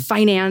 to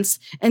finance,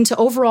 and to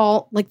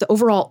overall, like the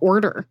overall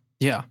order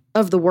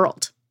of the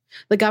world.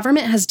 The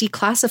government has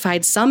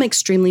declassified some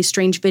extremely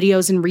strange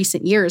videos in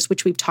recent years,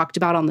 which we've talked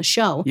about on the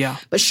show. Yeah.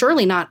 But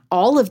surely not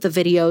all of the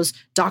videos,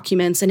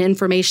 documents, and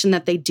information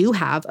that they do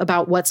have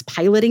about what's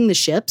piloting the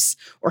ships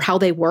or how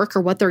they work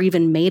or what they're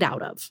even made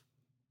out of.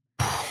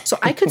 So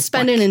I could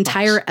spend an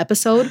entire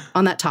episode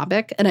on that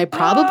topic, and I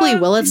probably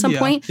will at some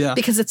point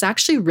because it's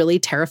actually really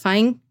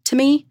terrifying to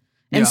me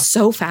and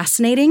so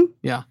fascinating.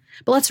 Yeah.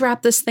 But let's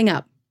wrap this thing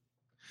up.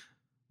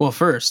 Well,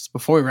 first,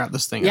 before we wrap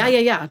this thing up.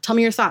 Yeah. Tell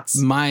me your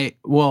thoughts.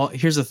 Well,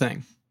 here's the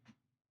thing.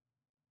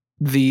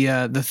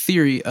 The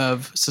theory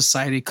of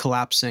society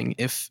collapsing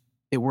if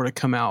it were to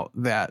come out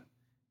that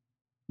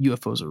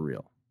UFOs are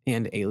real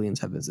and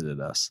aliens have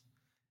visited us.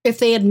 If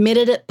they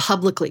admitted it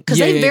publicly, because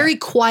they very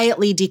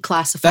quietly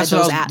declassified that's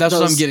those. That's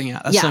what I'm getting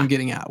at. That's what I'm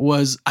getting at.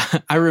 Was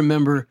I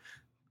remember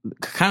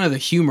kind of the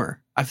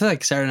humor. I feel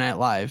like Saturday Night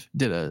Live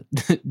did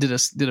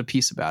a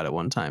piece about it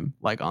one time,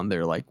 like on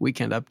their like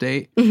weekend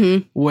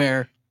update,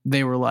 where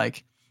they were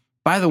like,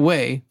 by the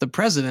way, the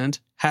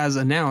president has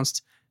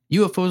announced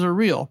UFOs are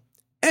real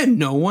and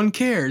no one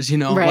cares. You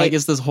know, like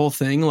it's this whole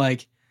thing.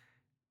 Like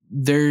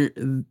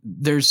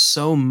there's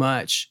so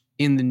much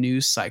in the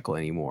news cycle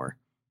anymore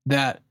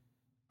that,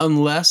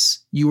 unless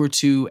you were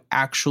to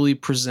actually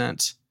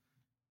present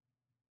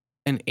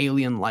an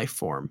alien life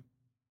form,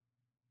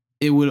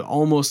 it would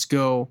almost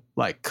go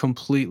like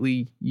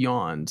completely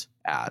yawned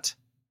at,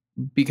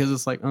 because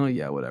it's like, oh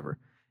yeah, whatever.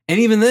 And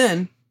even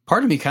then,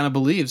 part of me kind of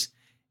believes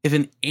if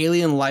an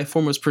alien life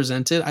form was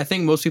presented, I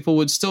think most people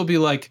would still be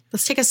like,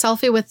 let's take a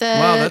selfie with it.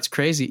 Wow, that's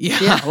crazy.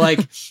 Yeah.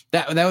 Like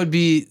that would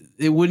be,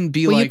 it wouldn't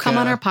be Will like, you come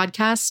on our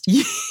podcast?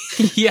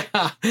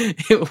 Yeah.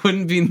 It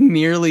wouldn't be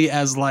nearly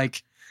as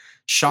like,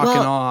 shock and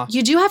awe.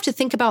 You do have to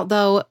think about,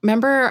 though,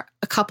 remember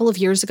a couple of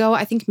years ago,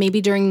 I think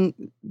maybe during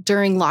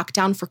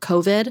lockdown for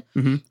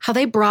COVID, how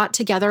they brought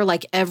together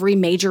like every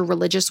major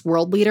religious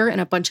world leader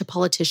and a bunch of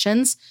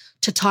politicians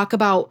to talk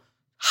about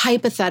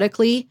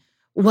hypothetically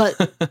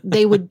what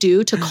they would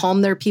do to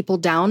calm their people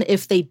down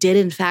if they did,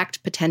 in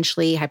fact,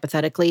 potentially,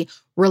 hypothetically,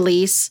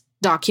 release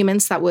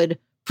documents that would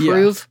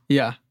prove.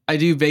 Yeah. I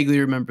do vaguely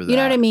remember that. You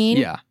know what I mean?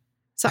 Yeah.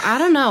 So I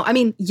don't know. I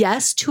mean,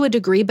 yes, to a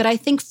degree, but I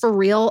think for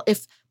real,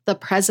 if the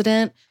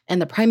president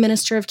and the prime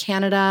minister of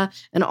Canada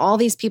and all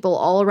these people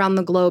all around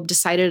the globe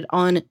decided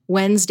on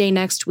Wednesday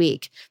next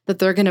week that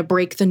they're going to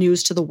break the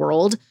news to the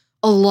world,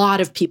 a lot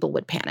of people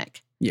would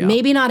panic. Yeah.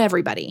 Maybe not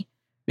everybody.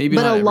 Maybe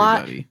but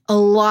not everybody. A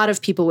lot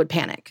of people would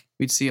panic.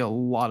 We'd see a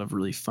lot of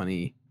really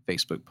funny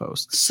Facebook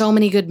posts. So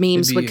many good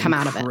memes would come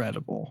out of it.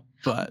 Incredible.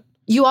 But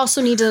you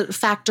also need to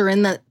factor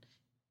in that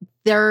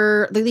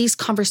there are these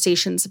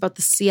conversations about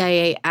the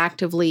CIA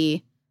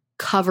actively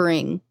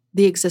covering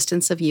the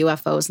existence of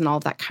UFOs and all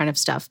that kind of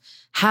stuff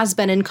has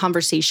been in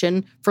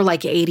conversation for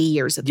like 80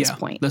 years at this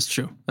point. That's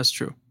true. That's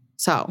true.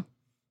 So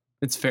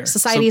it's fair.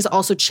 Society has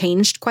also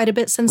changed quite a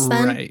bit since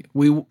then. Right.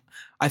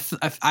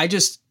 I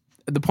just,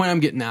 the point I'm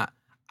getting at,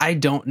 I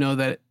don't know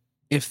that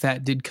if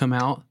that did come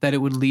out, that it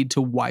would lead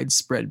to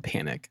widespread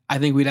panic. I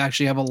think we'd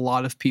actually have a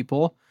lot of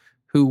people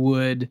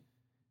who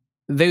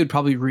they would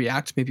probably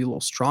react maybe a little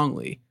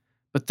strongly,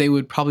 but they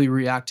would probably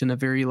react in a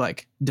very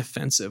like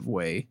defensive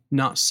way,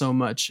 not so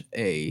much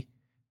a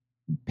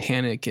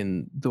panic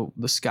and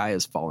the sky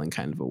is falling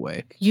kind of a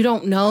way. You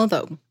don't know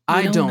though.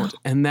 I don't.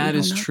 And that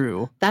is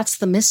true. That's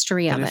the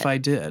mystery of it. But if I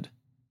did,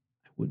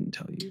 I wouldn't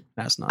tell you.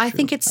 That's not true. I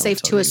think it's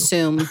safe to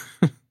assume.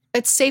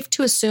 It's safe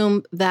to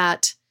assume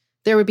that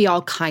there would be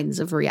all kinds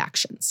of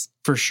reactions.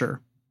 For sure.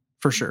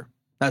 For sure.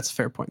 That's a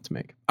fair point to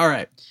make. All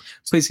right.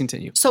 Please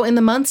continue. So in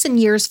the months and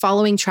years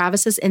following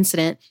Travis's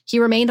incident, he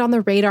remained on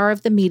the radar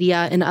of the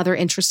media and other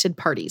interested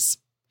parties.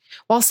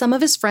 While some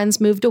of his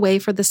friends moved away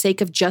for the sake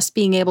of just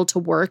being able to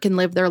work and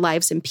live their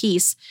lives in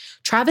peace,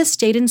 Travis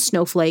stayed in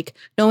Snowflake,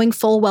 knowing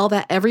full well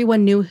that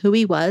everyone knew who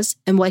he was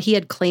and what he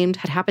had claimed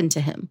had happened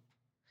to him.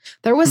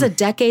 There was a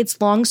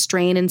decades-long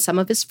strain in some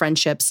of his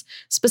friendships,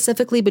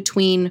 specifically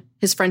between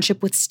his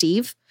friendship with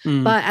Steve.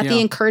 But at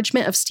the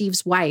encouragement of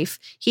Steve's wife,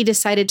 he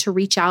decided to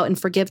reach out and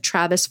forgive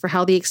Travis for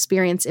how the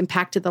experience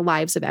impacted the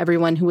lives of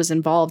everyone who was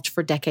involved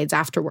for decades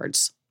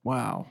afterwards.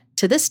 Wow.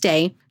 To this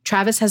day,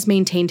 Travis has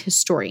maintained his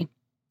story.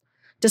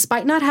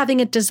 Despite not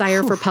having a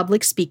desire for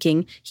public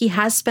speaking, he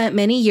has spent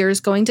many years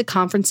going to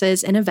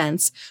conferences and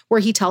events where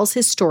he tells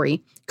his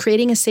story,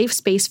 creating a safe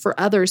space for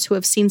others who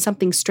have seen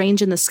something strange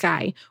in the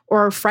sky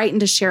or are frightened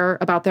to share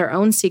about their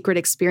own secret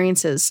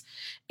experiences.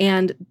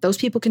 And those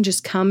people can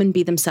just come and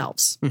be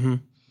themselves. Mm-hmm.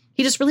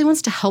 He just really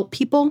wants to help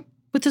people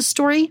with his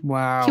story.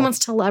 Wow. He wants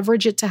to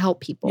leverage it to help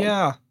people.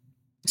 Yeah.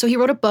 So he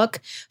wrote a book,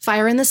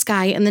 Fire in the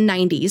Sky, in the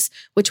 90s,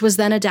 which was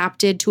then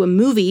adapted to a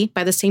movie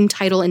by the same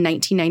title in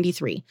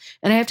 1993.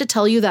 And I have to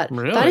tell you that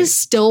that is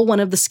still one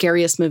of the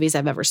scariest movies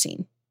I've ever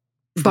seen.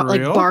 But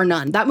like bar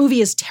none. That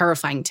movie is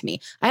terrifying to me.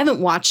 I haven't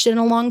watched it in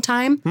a long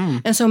time.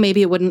 And so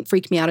maybe it wouldn't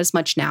freak me out as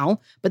much now.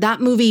 But that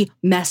movie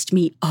messed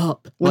me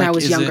up when I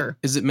was younger.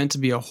 Is it meant to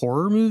be a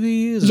horror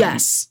movie?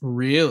 Yes.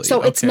 Really?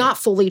 So it's not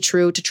fully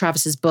true to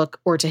Travis's book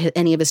or to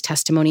any of his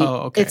testimony.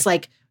 Oh, okay. It's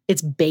like,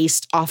 it's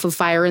based off of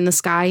Fire in the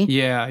Sky.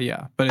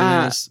 Yeah. But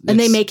and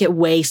they make it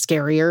way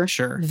scarier.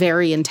 Sure.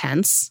 Very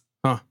intense.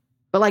 Huh.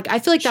 But like, I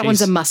feel like that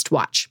one's a must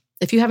watch.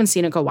 If you haven't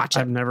seen it, go watch it.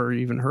 I've never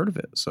even heard of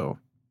it. So.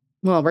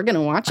 Well, we're going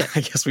to watch it.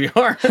 I guess we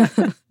are.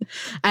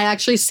 I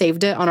actually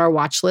saved it on our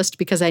watch list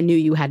because I knew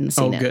you hadn't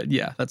seen it. Oh, good.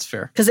 Yeah, that's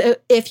fair. Because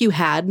if you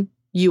had,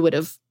 you would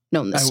have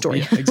known this story.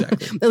 Yeah,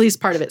 exactly. At least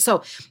part of it.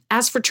 So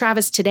as for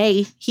Travis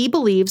today, he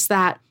believes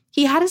that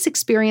he had his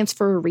experience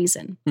for a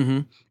reason. Mm-hmm.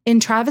 In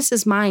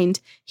Travis's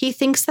mind, he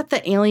thinks that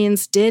the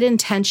aliens did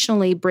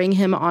intentionally bring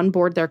him on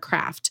board their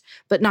craft,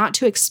 but not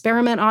to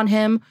experiment on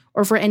him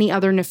or for any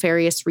other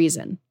nefarious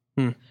reason.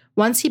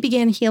 Once he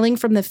began healing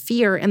from the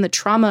fear and the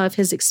trauma of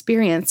his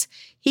experience,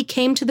 he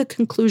came to the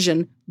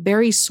conclusion,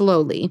 very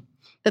slowly,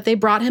 that they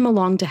brought him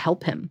along to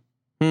help him.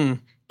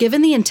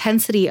 Given the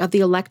intensity of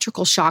the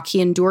electrical shock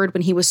he endured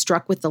when he was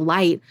struck with the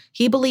light,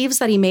 he believes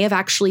that he may have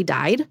actually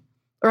died,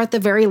 or at the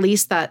very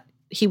least that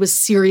he was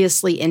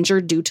seriously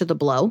injured due to the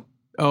blow.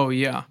 Oh,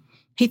 yeah.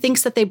 He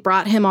thinks that they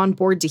brought him on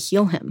board to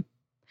heal him.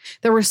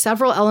 There were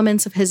several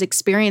elements of his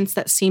experience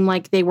that seemed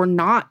like they were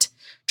not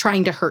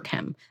trying to hurt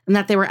him, and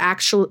that they were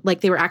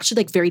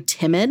actually very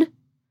timid.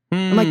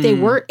 And like they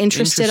were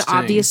interested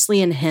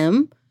obviously in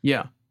him.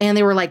 Yeah. And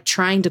they were like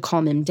trying to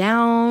calm him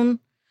down.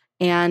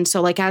 And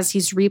so like as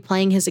he's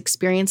replaying his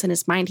experience in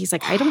his mind, he's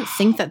like, I don't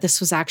think that this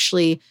was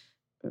actually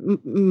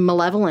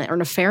malevolent or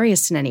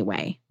nefarious in any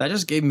way. That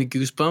just gave me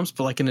goosebumps,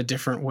 but like in a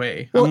different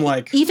way. Well, I'm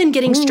like, even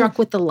getting struck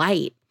with the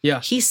light.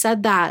 Yeah. He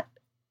said that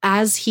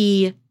as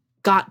he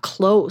got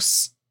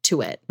close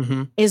to it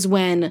is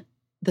when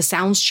the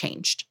sounds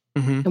changed.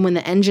 And when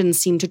the engine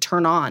seemed to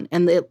turn on,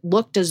 and it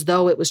looked as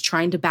though it was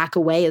trying to back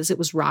away as it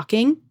was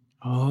rocking.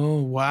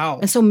 Oh, wow.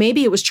 And so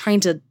maybe it was trying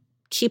to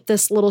keep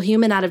this little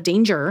human out of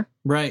danger.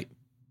 Right.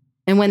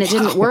 And when it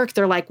didn't work,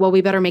 they're like, well,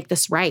 we better make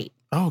this right.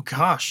 Oh,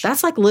 gosh.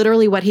 That's like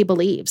literally what he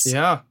believes.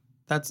 Yeah.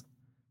 That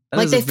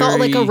like they felt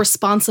like a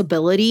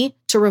responsibility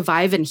to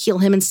revive and heal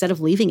him instead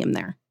of leaving him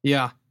there.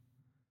 Yeah.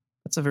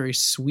 That's a very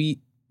sweet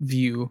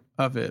view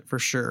of it for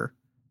sure,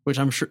 which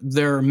I'm sure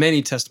there are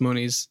many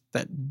testimonies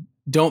that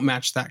don't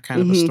match that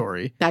kind of a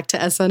story. Back to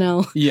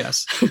SNL.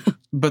 Yes.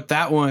 But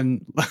that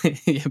one,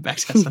 yeah, back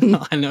to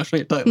SNL. I know what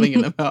you're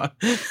thinking about.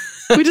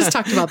 We just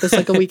talked about this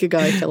like a week ago,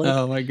 I feel like.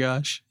 Oh my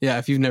gosh. Yeah,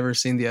 if you've never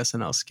seen the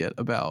SNL skit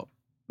about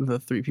the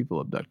 3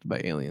 people abducted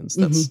by aliens,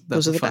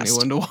 that's a funny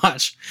one to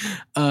watch.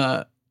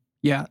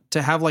 Yeah,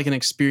 to have like an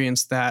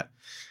experience that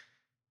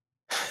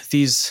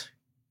these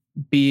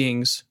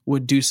beings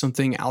would do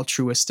something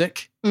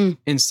altruistic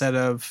instead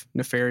of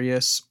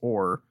nefarious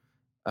or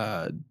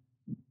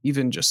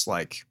even just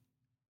like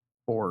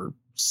for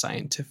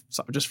scientific,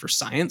 just for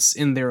science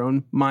in their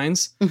own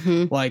minds.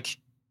 Like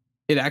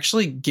it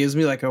actually gives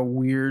me like a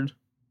weird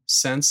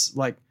sense,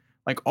 like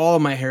all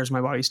of my hairs, my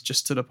body's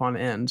just stood up on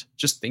end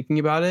just thinking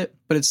about it.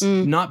 But it's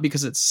not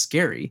because it's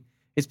scary.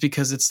 It's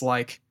because it's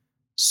like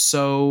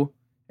so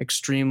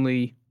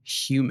extremely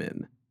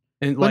human.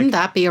 And wouldn't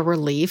that be a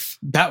relief?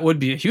 That would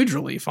be a huge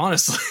relief,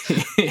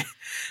 honestly.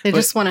 They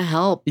just want to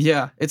help.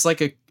 Yeah. It's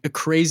like a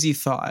crazy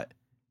thought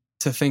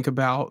to think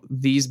about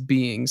these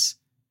beings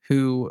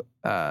who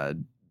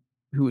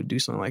would do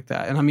something like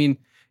that. And I mean,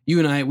 you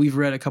and I, we've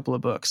read a couple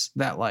of books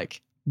that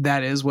like,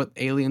 that is what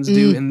aliens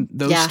do in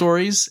those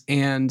stories.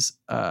 And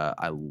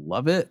I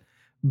love it.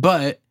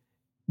 But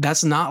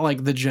that's not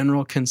like the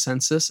general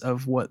consensus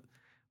of what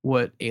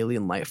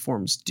alien life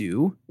forms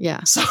do.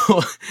 Yeah.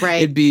 So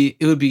right.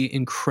 it would be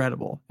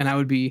incredible. And I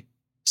would be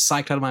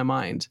psyched out of my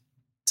mind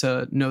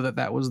to know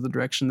that was the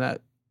direction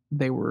that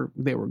they were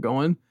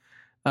going.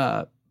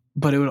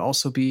 But it would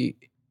also be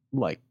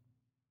like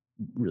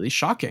really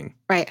shocking.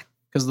 Right.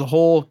 Because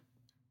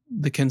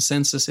the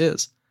consensus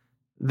is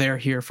they're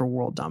here for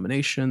world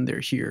domination. They're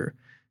here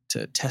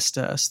to test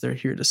us. They're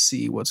here to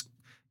see what's,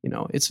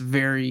 it's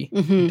very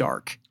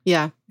dark.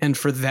 Yeah. And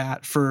for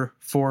that,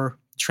 for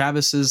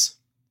Travis's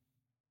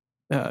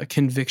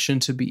conviction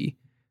to be,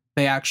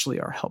 they actually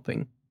are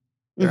helping.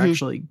 They're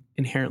actually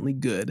inherently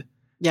good.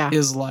 Yeah.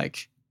 Is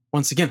like,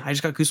 once again, I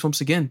just got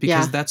goosebumps again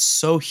because that's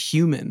so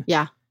human.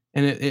 Yeah.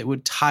 And it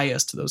would tie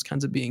us to those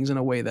kinds of beings in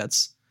a way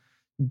that's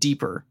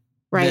deeper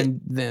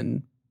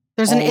than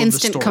there's an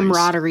instant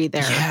camaraderie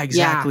there. Yeah,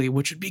 exactly.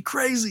 Which would be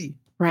crazy.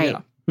 Right.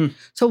 Yeah.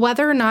 So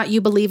whether or not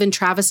you believe in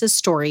Travis's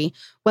story,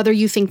 whether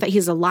you think that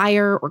he's a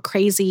liar or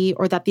crazy,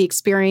 or that the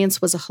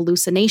experience was a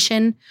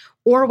hallucination,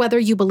 or whether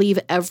you believe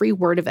every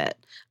word of it,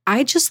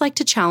 I'd just like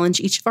to challenge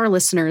each of our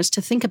listeners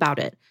to think about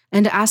it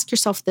and to ask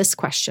yourself this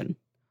question.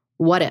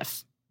 What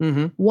if?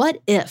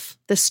 What if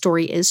this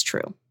story is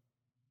true?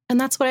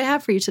 And that's what I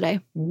have for you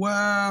today.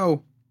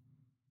 Wow.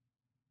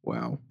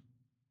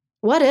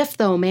 What if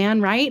though,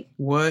 man, right?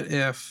 What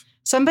if?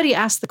 Somebody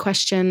asked the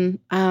question,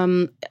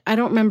 I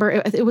don't remember,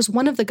 it was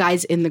one of the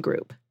guys in the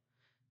group.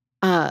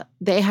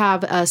 They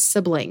have a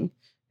sibling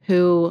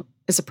who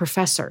is a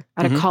professor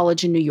at a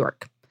college in New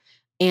York.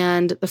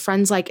 And the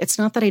friend's like, it's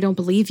not that I don't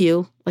believe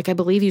you. Like, I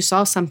believe you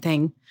saw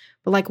something.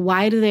 But like,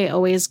 why do they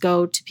always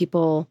go to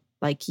people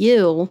like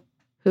you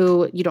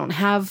who you don't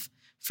have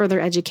further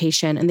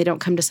education, and they don't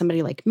come to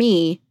somebody like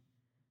me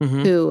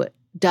who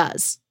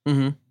does?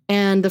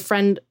 And the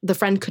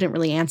friend couldn't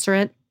really answer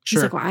it.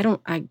 He's like,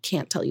 well, I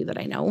can't tell you that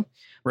I know.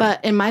 Right.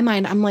 But in my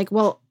mind, I'm like,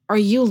 well, are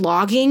you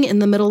logging in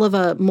the middle of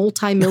a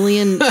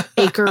multi-million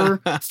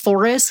acre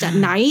forest at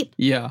night?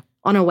 Yeah.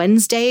 On a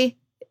Wednesday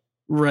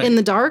in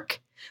the dark?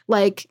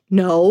 Like,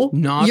 no.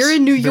 Not you're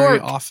in New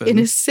York, often. in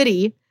a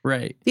city.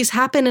 Right. These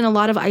happen in a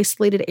lot of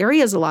isolated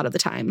areas a lot of the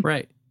time.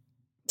 Right.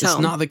 So, it's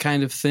not the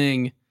kind of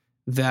thing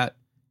that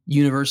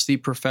university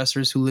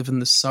professors who live in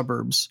the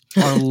suburbs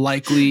are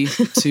likely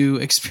to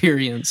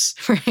experience.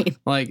 Right.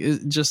 Like,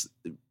 it just,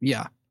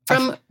 yeah.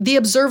 From the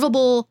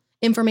observable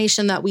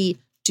information that we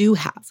do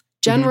have,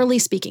 generally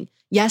speaking,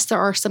 yes, there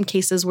are some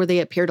cases where they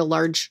appear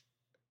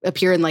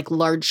in like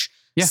large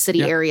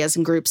city areas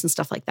and groups and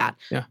stuff like that.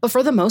 Yeah. But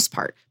for the most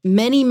part,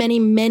 many, many,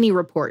 many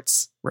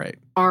reports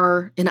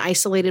are in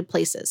isolated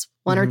places.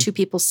 One or two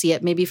people see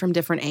it, maybe from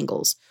different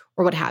angles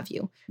or what have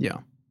you. Yeah.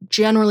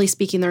 Generally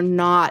speaking, they're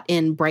not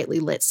in brightly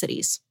lit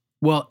cities.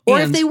 Well, or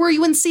if they were, you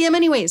wouldn't see them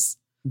anyways.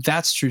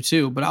 That's true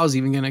too. But I was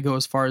even going to go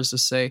as far as to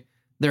say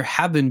there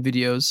have been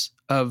videos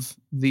of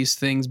these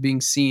things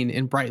being seen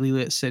in brightly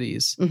lit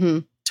cities.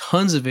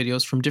 Tons of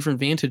videos from different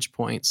vantage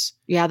points.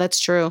 Yeah, that's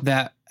true.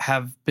 That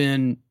have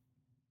been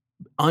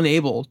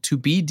unable to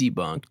be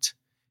debunked.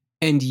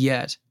 And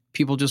yet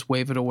people just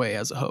wave it away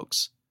as a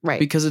hoax. Right.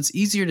 Because it's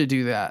easier to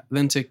do that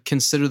than to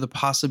consider the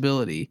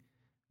possibility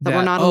that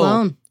we're not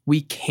alone.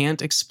 We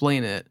can't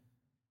explain it.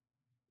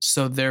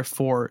 So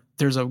therefore,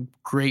 there's a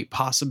great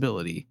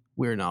possibility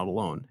we're not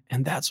alone.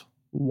 And that's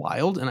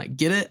wild. And I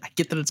get it. I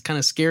get that it's kind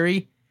of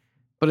scary,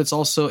 but it's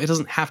also, it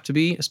doesn't have to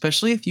be,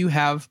 especially if you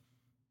have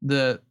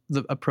the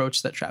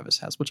approach that Travis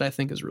has, which I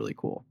think is really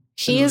cool.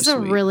 He is a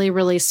really,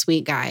 really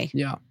sweet guy.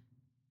 Yeah.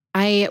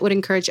 I would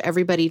encourage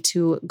everybody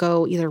to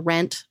go either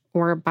rent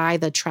or buy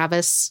the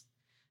Travis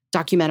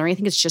documentary. I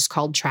think it's just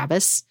called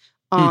Travis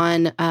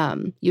on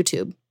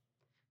YouTube.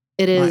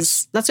 It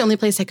is, that's the only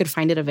place I could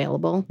find it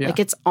available. Yeah. Like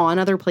it's on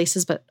other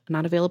places, but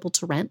not available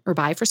to rent or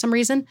buy for some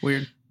reason.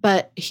 Weird.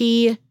 But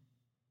he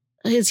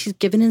he's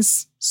given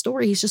his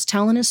story. He's just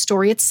telling his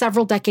story. It's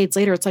several decades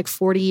later. It's like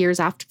 40 years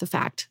after the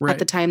fact at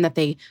the time that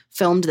they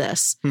filmed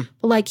this.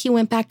 But like he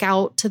went back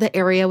out to the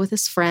area with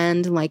his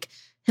friend and like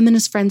him and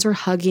his friends were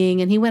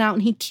hugging and he went out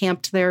and he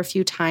camped there a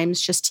few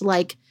times just to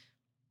like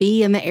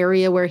be in the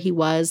area where he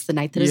was the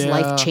night that his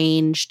life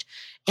changed.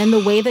 And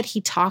the way that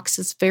he talks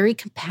is very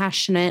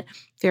compassionate,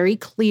 very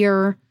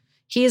clear.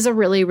 He is a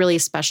really, really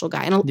special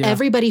guy. And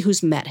everybody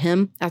who's met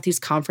him at these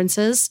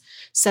conferences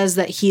says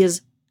that he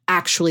is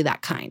actually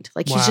that kind.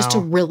 Like he's just a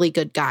really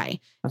good guy.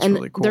 That's and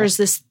really cool. There's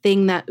this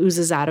thing that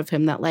oozes out of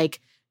him that like,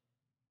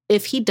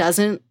 if he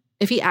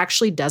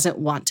actually doesn't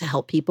want to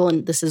help people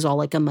and this is all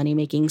like a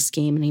money-making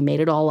scheme and he made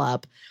it all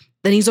up,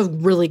 then he's a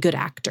really good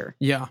actor.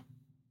 Yeah.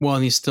 Well,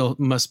 and he still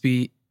must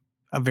be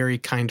a very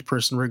kind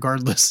person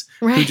regardless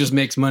who just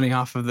makes money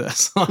off of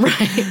this. Like,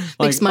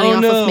 makes money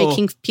off of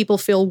making people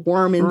feel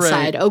warm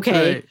inside.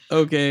 Okay.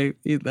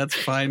 That's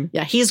fine.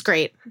 Yeah, he's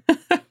great.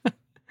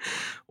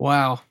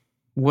 Wow.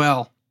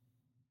 Well,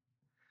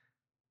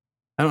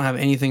 I don't have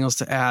anything else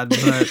to add,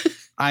 but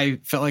I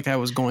felt like I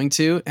was going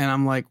to, and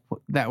I'm like,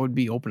 that would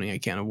be opening a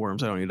can of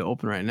worms I don't need to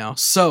open right now.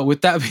 So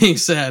with that being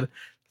said,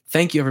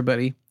 thank you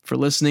everybody for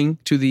listening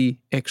to the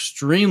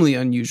extremely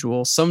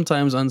unusual,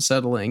 sometimes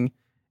unsettling,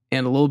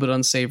 and a little bit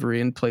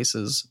unsavory in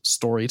places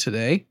story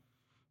today.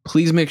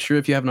 Please make sure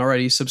if you haven't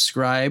already,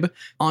 subscribe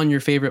on your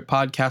favorite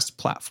podcast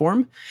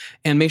platform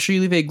and make sure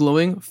you leave a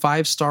glowing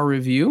 5-star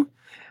review.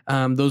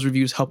 Those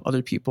reviews help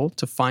other people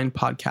to find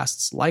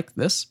podcasts like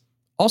this.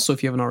 Also,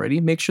 if you haven't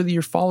already, make sure that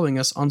you're following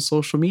us on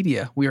social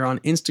media. We are on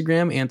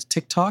Instagram and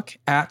TikTok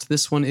at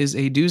This One Is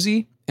a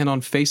Doozy, and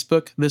on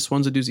Facebook, This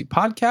One's a Doozy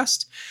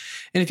Podcast.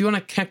 And if you want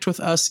to connect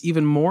with us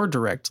even more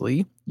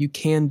directly, you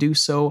can do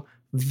so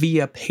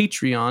via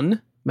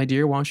Patreon. My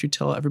dear, why don't you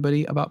tell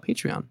everybody about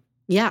Patreon?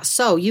 Yeah,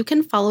 so you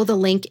can follow the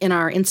link in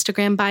our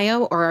Instagram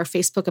bio or our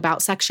Facebook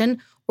About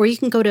section, or you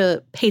can go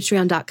to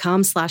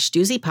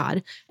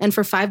patreon.com/doozypod. And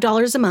for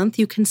 $5 a month,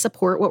 you can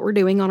support what we're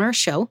doing on our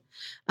show.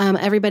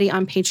 Everybody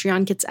on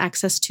Patreon gets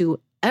access to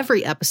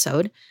every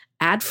episode,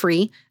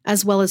 ad-free,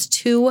 as well as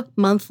 2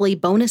 monthly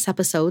bonus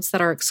episodes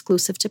that are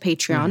exclusive to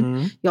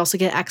Patreon. You also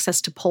get access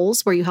to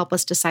polls where you help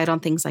us decide on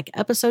things like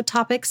episode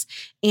topics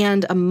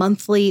and a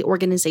monthly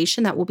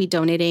organization that we'll be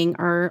donating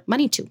our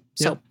money to.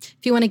 So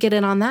if you want to get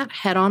in on that,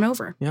 head on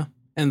over. Yeah.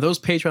 And those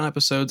Patreon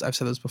episodes, I've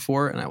said this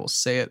before, and I will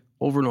say it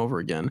over and over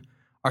again,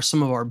 are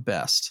some of our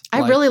best.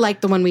 I really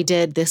like the one we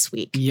did this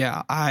week.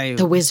 Yeah.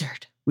 The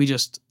Wizard. We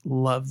just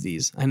love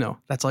these. I know.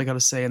 That's all I got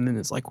to say. And then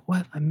it's like,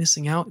 what? I'm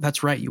missing out?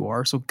 That's right, you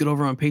are. So get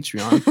over on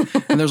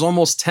Patreon. And there's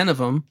almost 10 of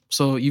them.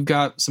 So you've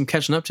got some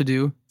catching up to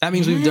do. That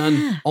means we've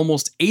done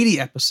almost 80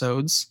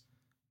 episodes,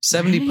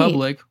 70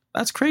 public.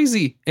 That's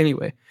crazy.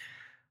 Anyway,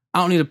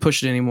 I don't need to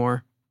push it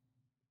anymore.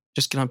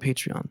 Just get on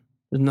Patreon.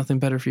 There's nothing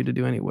better for you to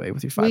do anyway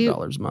with your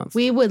 $5 a month.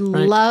 We would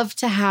love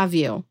to have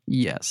you.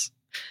 Yes.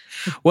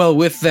 Well,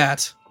 with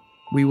that,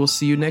 we will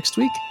see you next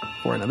week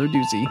for another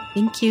doozy.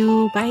 Thank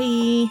you.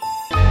 Bye.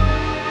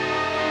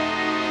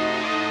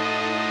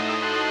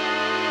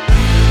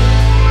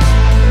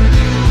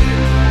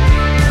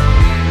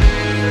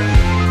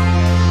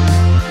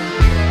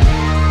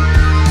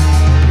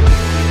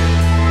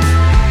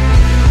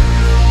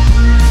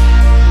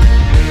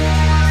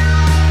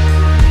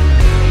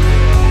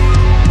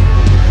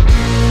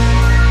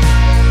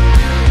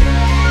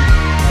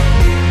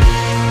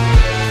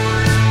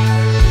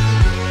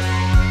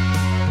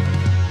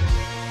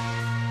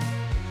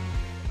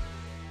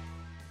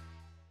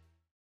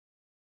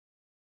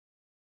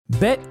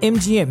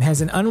 BetMGM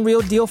has an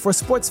unreal deal for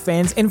sports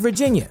fans in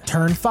Virginia.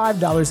 Turn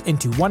 $5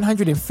 into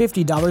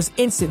 $150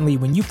 instantly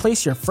when you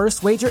place your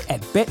first wager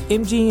at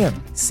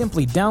BetMGM.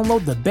 Simply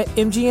download the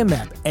BetMGM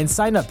app and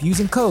sign up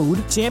using code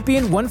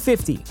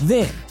Champion150.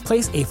 Then,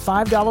 place a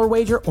 $5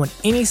 wager on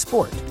any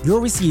sport. You'll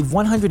receive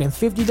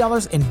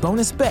 $150 in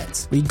bonus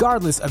bets,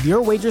 regardless of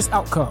your wager's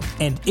outcome.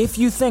 And if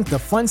you think the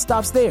fun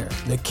stops there,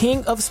 the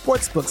king of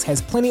sportsbooks has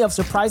plenty of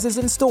surprises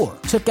in store.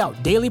 Check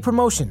out daily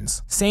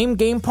promotions,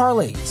 same-game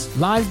parlays,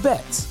 live bets,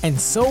 and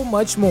so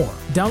much more.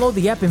 Download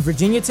the app in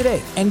Virginia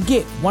today and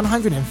get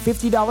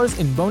 $150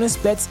 in bonus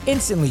bets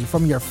instantly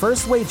from your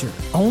first wager.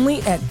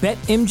 Only at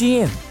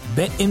BetMGM.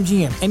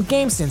 BetMGM and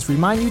GameSense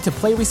remind you to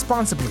play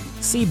responsibly.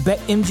 See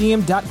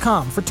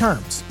BetMGM.com for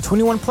terms.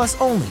 21 plus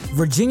only.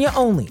 Virginia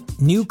only.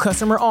 New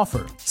customer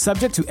offer.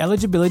 Subject to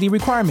eligibility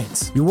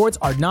requirements. Rewards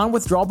are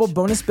non-withdrawable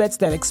bonus bets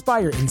that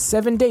expire in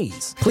 7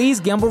 days. Please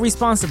gamble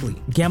responsibly.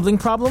 Gambling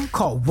problem?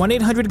 Call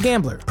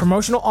 1-800-GAMBLER.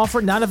 Promotional offer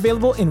not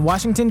available in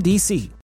Washington, D.C.